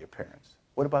you about your parents.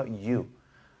 What about you?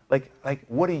 Like,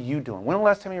 what are you doing? When the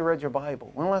last time you read your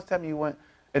Bible? When the last time you went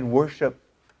and worshiped?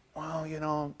 Well,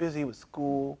 I'm busy with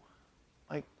school.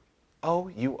 Like, oh,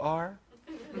 you are?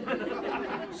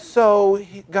 So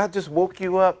God just woke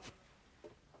you up,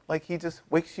 like He just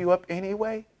wakes you up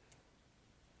anyway?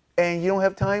 And you don't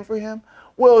have time for Him?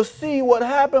 Well, see, what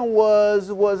happened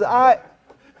was I...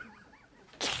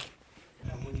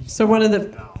 So one of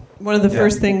the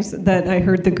first things that I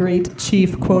heard the great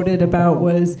chief quoted about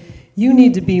was, you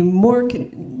need to be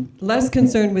less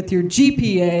concerned with your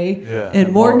GPA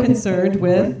and more concerned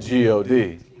with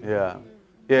GOD. Yeah,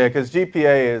 because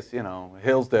GPA is,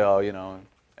 Hillsdale,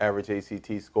 average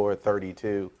ACT score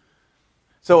 32.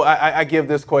 So I give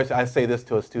this question. I say this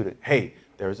to a student. Hey,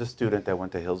 there's a student that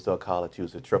went to Hillsdale College. He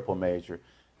was a triple major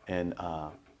in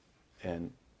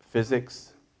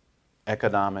physics,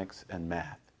 economics, and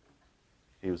math.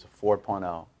 He was a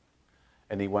 4.0.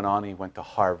 And he went to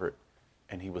Harvard.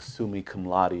 And he was summa cum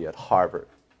laude at Harvard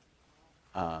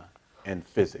in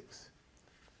physics.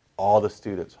 All the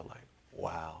students are like,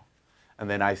 wow. And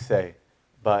then I say,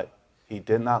 but he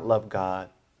did not love God.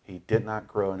 He did not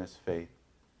grow in his faith.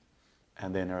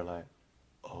 And then they're like,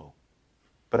 oh.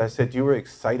 But I said, you were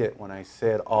excited when I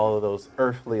said all of those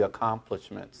earthly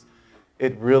accomplishments.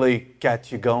 It really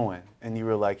got you going. And you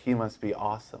were like, he must be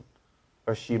awesome,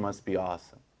 or she must be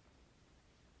awesome.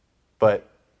 But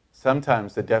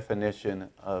sometimes the definition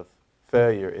of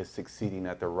failure is succeeding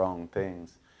at the wrong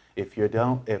things.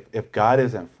 If God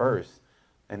isn't first,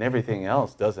 then everything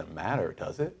else doesn't matter,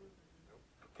 does it?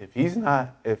 If he's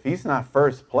not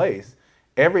first place,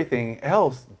 everything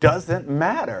else doesn't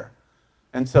matter.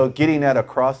 And so getting that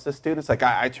across to students, like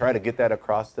I try to get that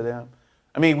across to them.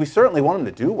 I mean, we certainly want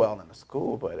them to do well in the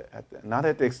school, but not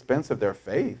at the expense of their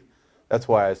faith. That's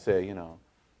why I say,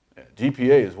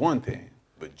 GPA is one thing,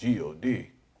 but GOD,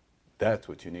 that's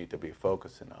what you need to be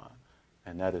focusing on,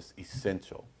 and that is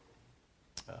essential.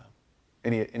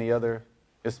 Any other?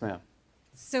 Yes, ma'am.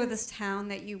 So this town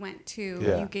that you went to,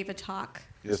 Yeah. you gave a talk.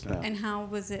 Yes, ma'am. And how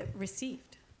was it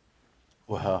received?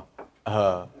 Well,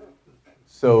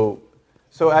 so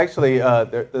actually,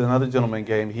 there's another gentleman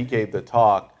he gave the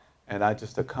talk, and I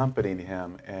just accompanied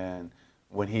him. And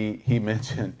when he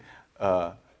mentioned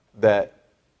that,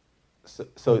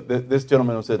 this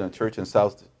gentleman was in a church in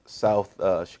South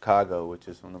Chicago, which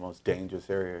is one of the most dangerous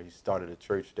areas. He started a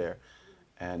church there,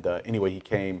 and anyway, he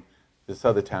came this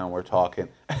other town. We're talking,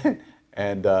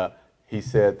 and he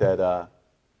said that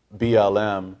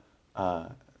BLM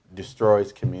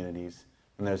destroys communities,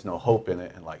 and there's no hope in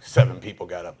it. And like 7 people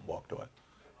got up and walked away.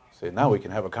 Said, now we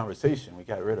can have a conversation. We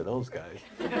got rid of those guys.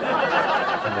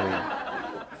 I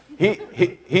mean,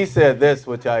 he said this,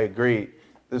 which I agree.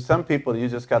 There's some people you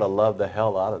just got to love the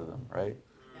hell out of them, right?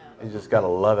 You just got to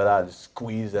love it out, just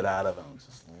squeeze it out of them,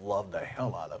 just love the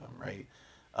hell out of them, right?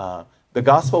 The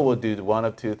gospel will do one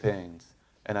of 2 things,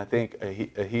 and I think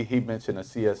he mentioned a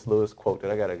C.S. Lewis quote that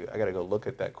I gotta go look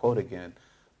at that quote again,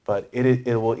 but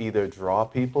it will either draw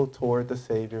people toward the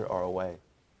Savior or away.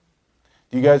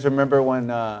 Do you guys remember when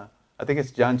I think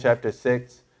it's John chapter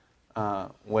 6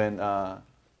 when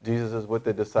Jesus is with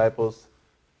the disciples?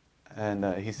 And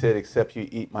he said, except you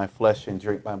eat my flesh and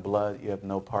drink my blood, you have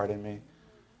no part in me.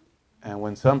 And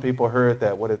when some people heard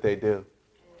that, what did they do?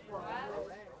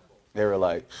 They were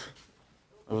like,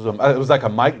 it was like a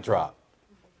mic drop,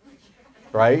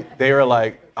 right? They were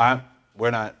like, we're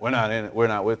not in it, we're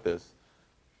not with this.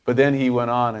 But then he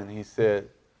went on and he said,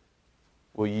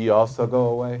 will ye also go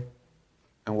away?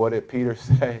 And what did Peter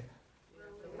say?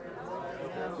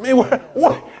 I mean,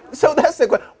 so that's the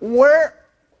question. Where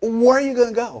are you going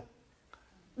to go?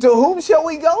 To whom shall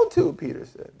we go to? Peter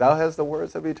said. Thou hast the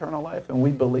words of eternal life, and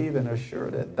we believe and are sure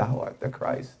that thou art the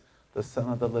Christ, the Son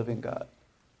of the living God.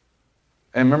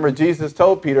 And remember, Jesus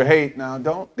told Peter, hey, now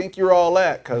don't think you're all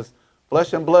that, because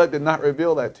flesh and blood did not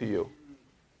reveal that to you.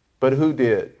 But who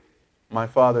did? My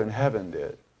Father in heaven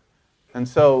did. And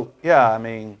so, yeah, I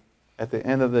mean, at the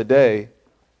end of the day,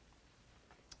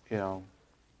 you know,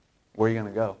 where are you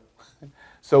going to go?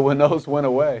 So when those went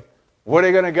away, where are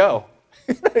they going to go?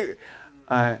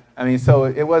 I mean, so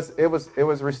it was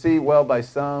received well by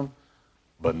some,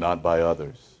 but not by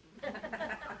others.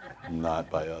 Not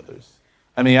by others.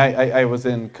 I mean, I was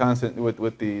in constant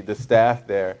with the staff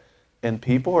there, and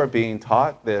people are being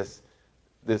taught this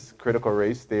critical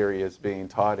race theory is being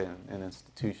taught in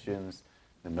institutions,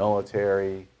 the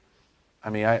military. I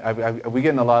mean, we're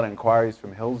getting a lot of inquiries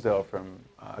from Hillsdale, from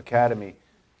academy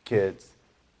kids.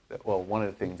 Well, one of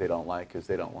the things they don't like is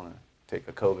they don't want to take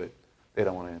a COVID. They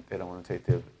don't want to take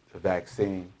the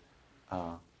vaccine.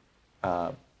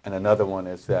 And another one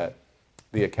is that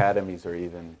the academies are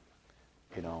even,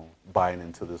 you know, buying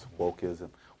into this wokeism.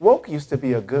 Woke used to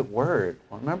be a good word.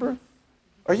 Remember?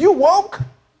 Are you woke?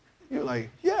 You're like,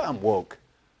 yeah, I'm woke.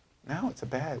 Now it's a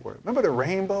bad word. Remember the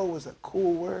rainbow was a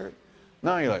cool word?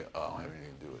 Now you're like, oh, I don't have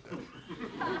anything to do with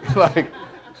that.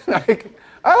 like,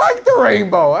 I like the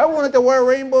rainbow. I wanted to wear a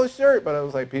rainbow shirt, but I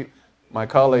was like, my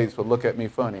colleagues would look at me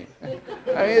funny. I mean,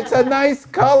 it's a nice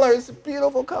color. It's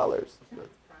beautiful colors.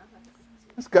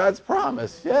 It's God's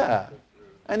promise, yeah.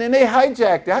 And then they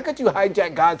hijacked it. How could you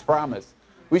hijack God's promise?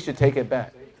 We should take it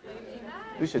back.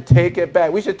 We should take it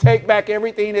back. We should take back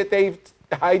everything that they've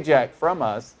hijacked from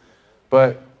us.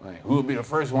 But like, who will be the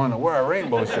first one to wear a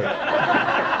rainbow shirt?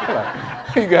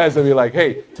 You guys will be like,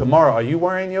 hey, tomorrow, are you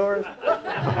wearing yours?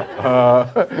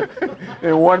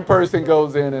 And one person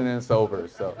goes in and it's over.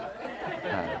 So,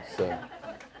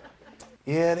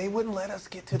 yeah, they wouldn't let us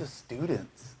get to the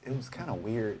students. It was kind of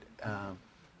weird.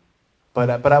 But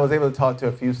I was able to talk to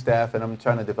a few staff, and I'm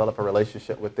trying to develop a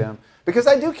relationship with them. Because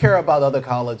I do care about other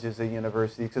colleges and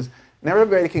universities, because not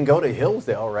everybody can go to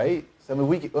Hillsdale, right? So, I mean,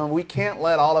 we can't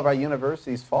let all of our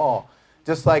universities fall.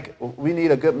 Just like we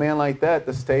need a good man like that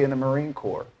to stay in the Marine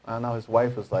Corps. I know his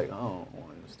wife was like, oh, I don't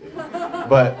want him to stay.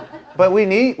 But we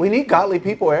need godly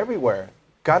people everywhere.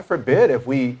 God forbid if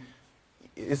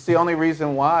it's the only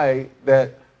reason why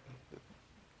that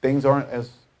things aren't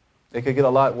as, they could get a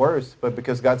lot worse, but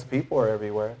because God's people are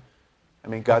everywhere. I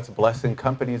mean, God's blessing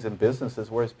companies and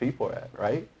businesses where his people are at,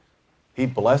 right? He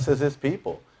blesses his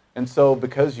people. And so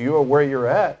because you are where you're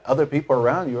at, other people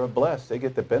around you are blessed. They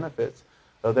get the benefits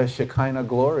of that Shekinah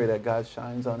glory that God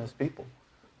shines on his people.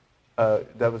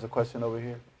 That was a question over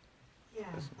here. Yeah,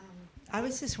 I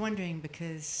was just wondering,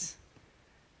 because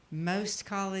most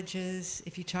colleges,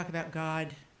 if you talk about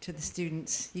God to the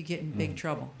students, you get in big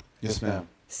trouble. Yes, ma'am.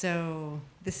 So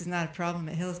this is not a problem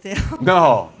at Hillsdale?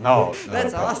 No.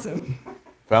 That's awesome.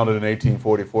 Founded in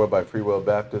 1844 by Free Will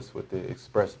Baptists with the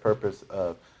express purpose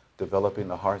of developing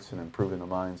the hearts and improving the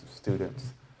minds of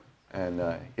students. And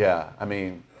yeah, I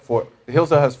mean,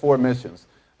 Hillsdale has 4 missions.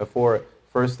 For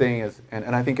First thing is,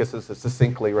 and I think it's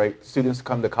succinctly, right? Students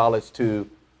come to college to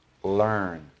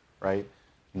learn, right?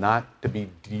 Not to be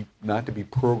deep, not to be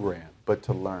programmed, but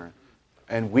to learn.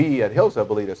 And we at Hillsdale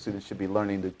believe that students should be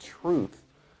learning the truth.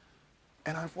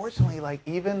 And unfortunately, like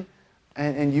even,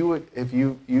 and you would, if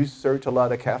you search a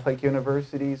lot of Catholic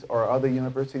universities or other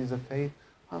universities of faith,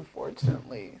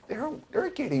 unfortunately, they're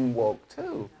getting woke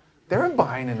too. They're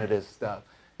buying into this stuff.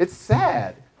 It's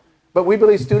sad. But we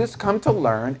believe students come to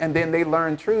learn, and then they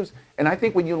learn truths. And I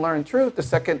think when you learn truth,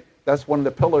 that's one of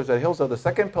the pillars at Hillsdale. The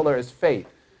second pillar is faith.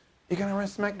 You're going to run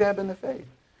smack dab in the faith.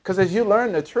 Because as you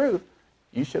learn the truth,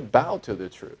 you should bow to the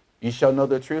truth. You shall know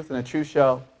the truth, and the truth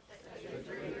shall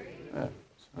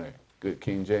good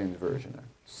King James version.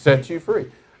 Set you free.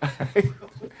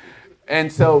 And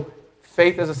so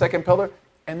faith is the second pillar.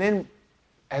 And then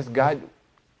as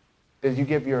you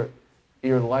give your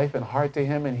life and heart to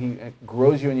him, and he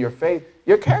grows you in your faith,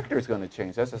 your character is going to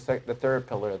change. That's the third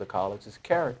pillar of the college is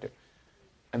character.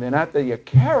 And then after your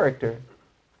character,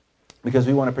 because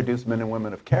we want to produce men and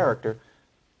women of character,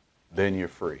 then you're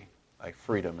free. Like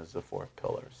freedom is the fourth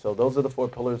pillar. So those are the four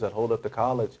pillars that hold up the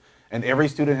college. And every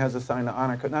student has assigned an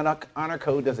honor code. Now, the honor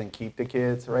code doesn't keep the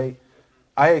kids, right?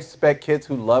 I expect kids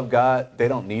who love God, they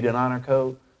don't need an honor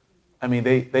code. I mean,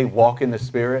 they walk in the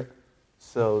Spirit.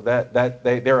 So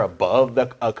they're above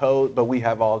a code, but we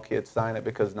have all kids sign it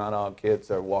because not all kids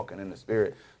are walking in the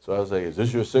Spirit. So I was like, is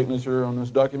this your signature on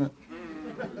this document?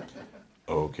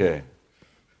 Okay.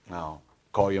 Now,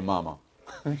 call your mama,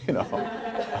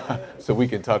 so we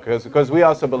can talk. Because we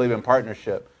also believe in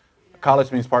partnership.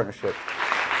 College means partnership.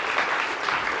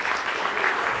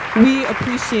 We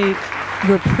appreciate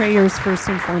your prayers first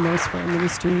and foremost for our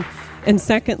ministry. And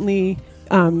secondly,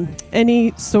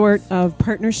 any sort of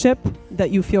partnership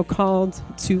that you feel called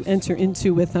to enter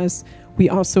into with us, we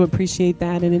also appreciate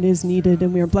that, and it is needed,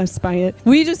 and we are blessed by it.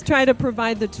 We just try to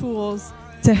provide the tools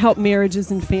to help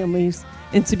marriages and families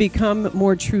and to become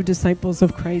more true disciples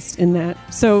of Christ in that.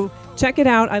 So check it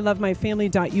out,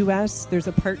 ilovemyfamily.us. There's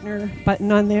a partner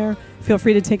button on there. Feel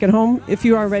free to take it home. If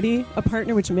you are already a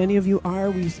partner, which many of you are,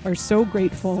 we are so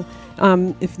grateful.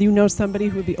 If you know somebody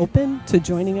who would be open to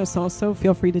joining us also,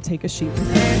 feel free to take a sheet.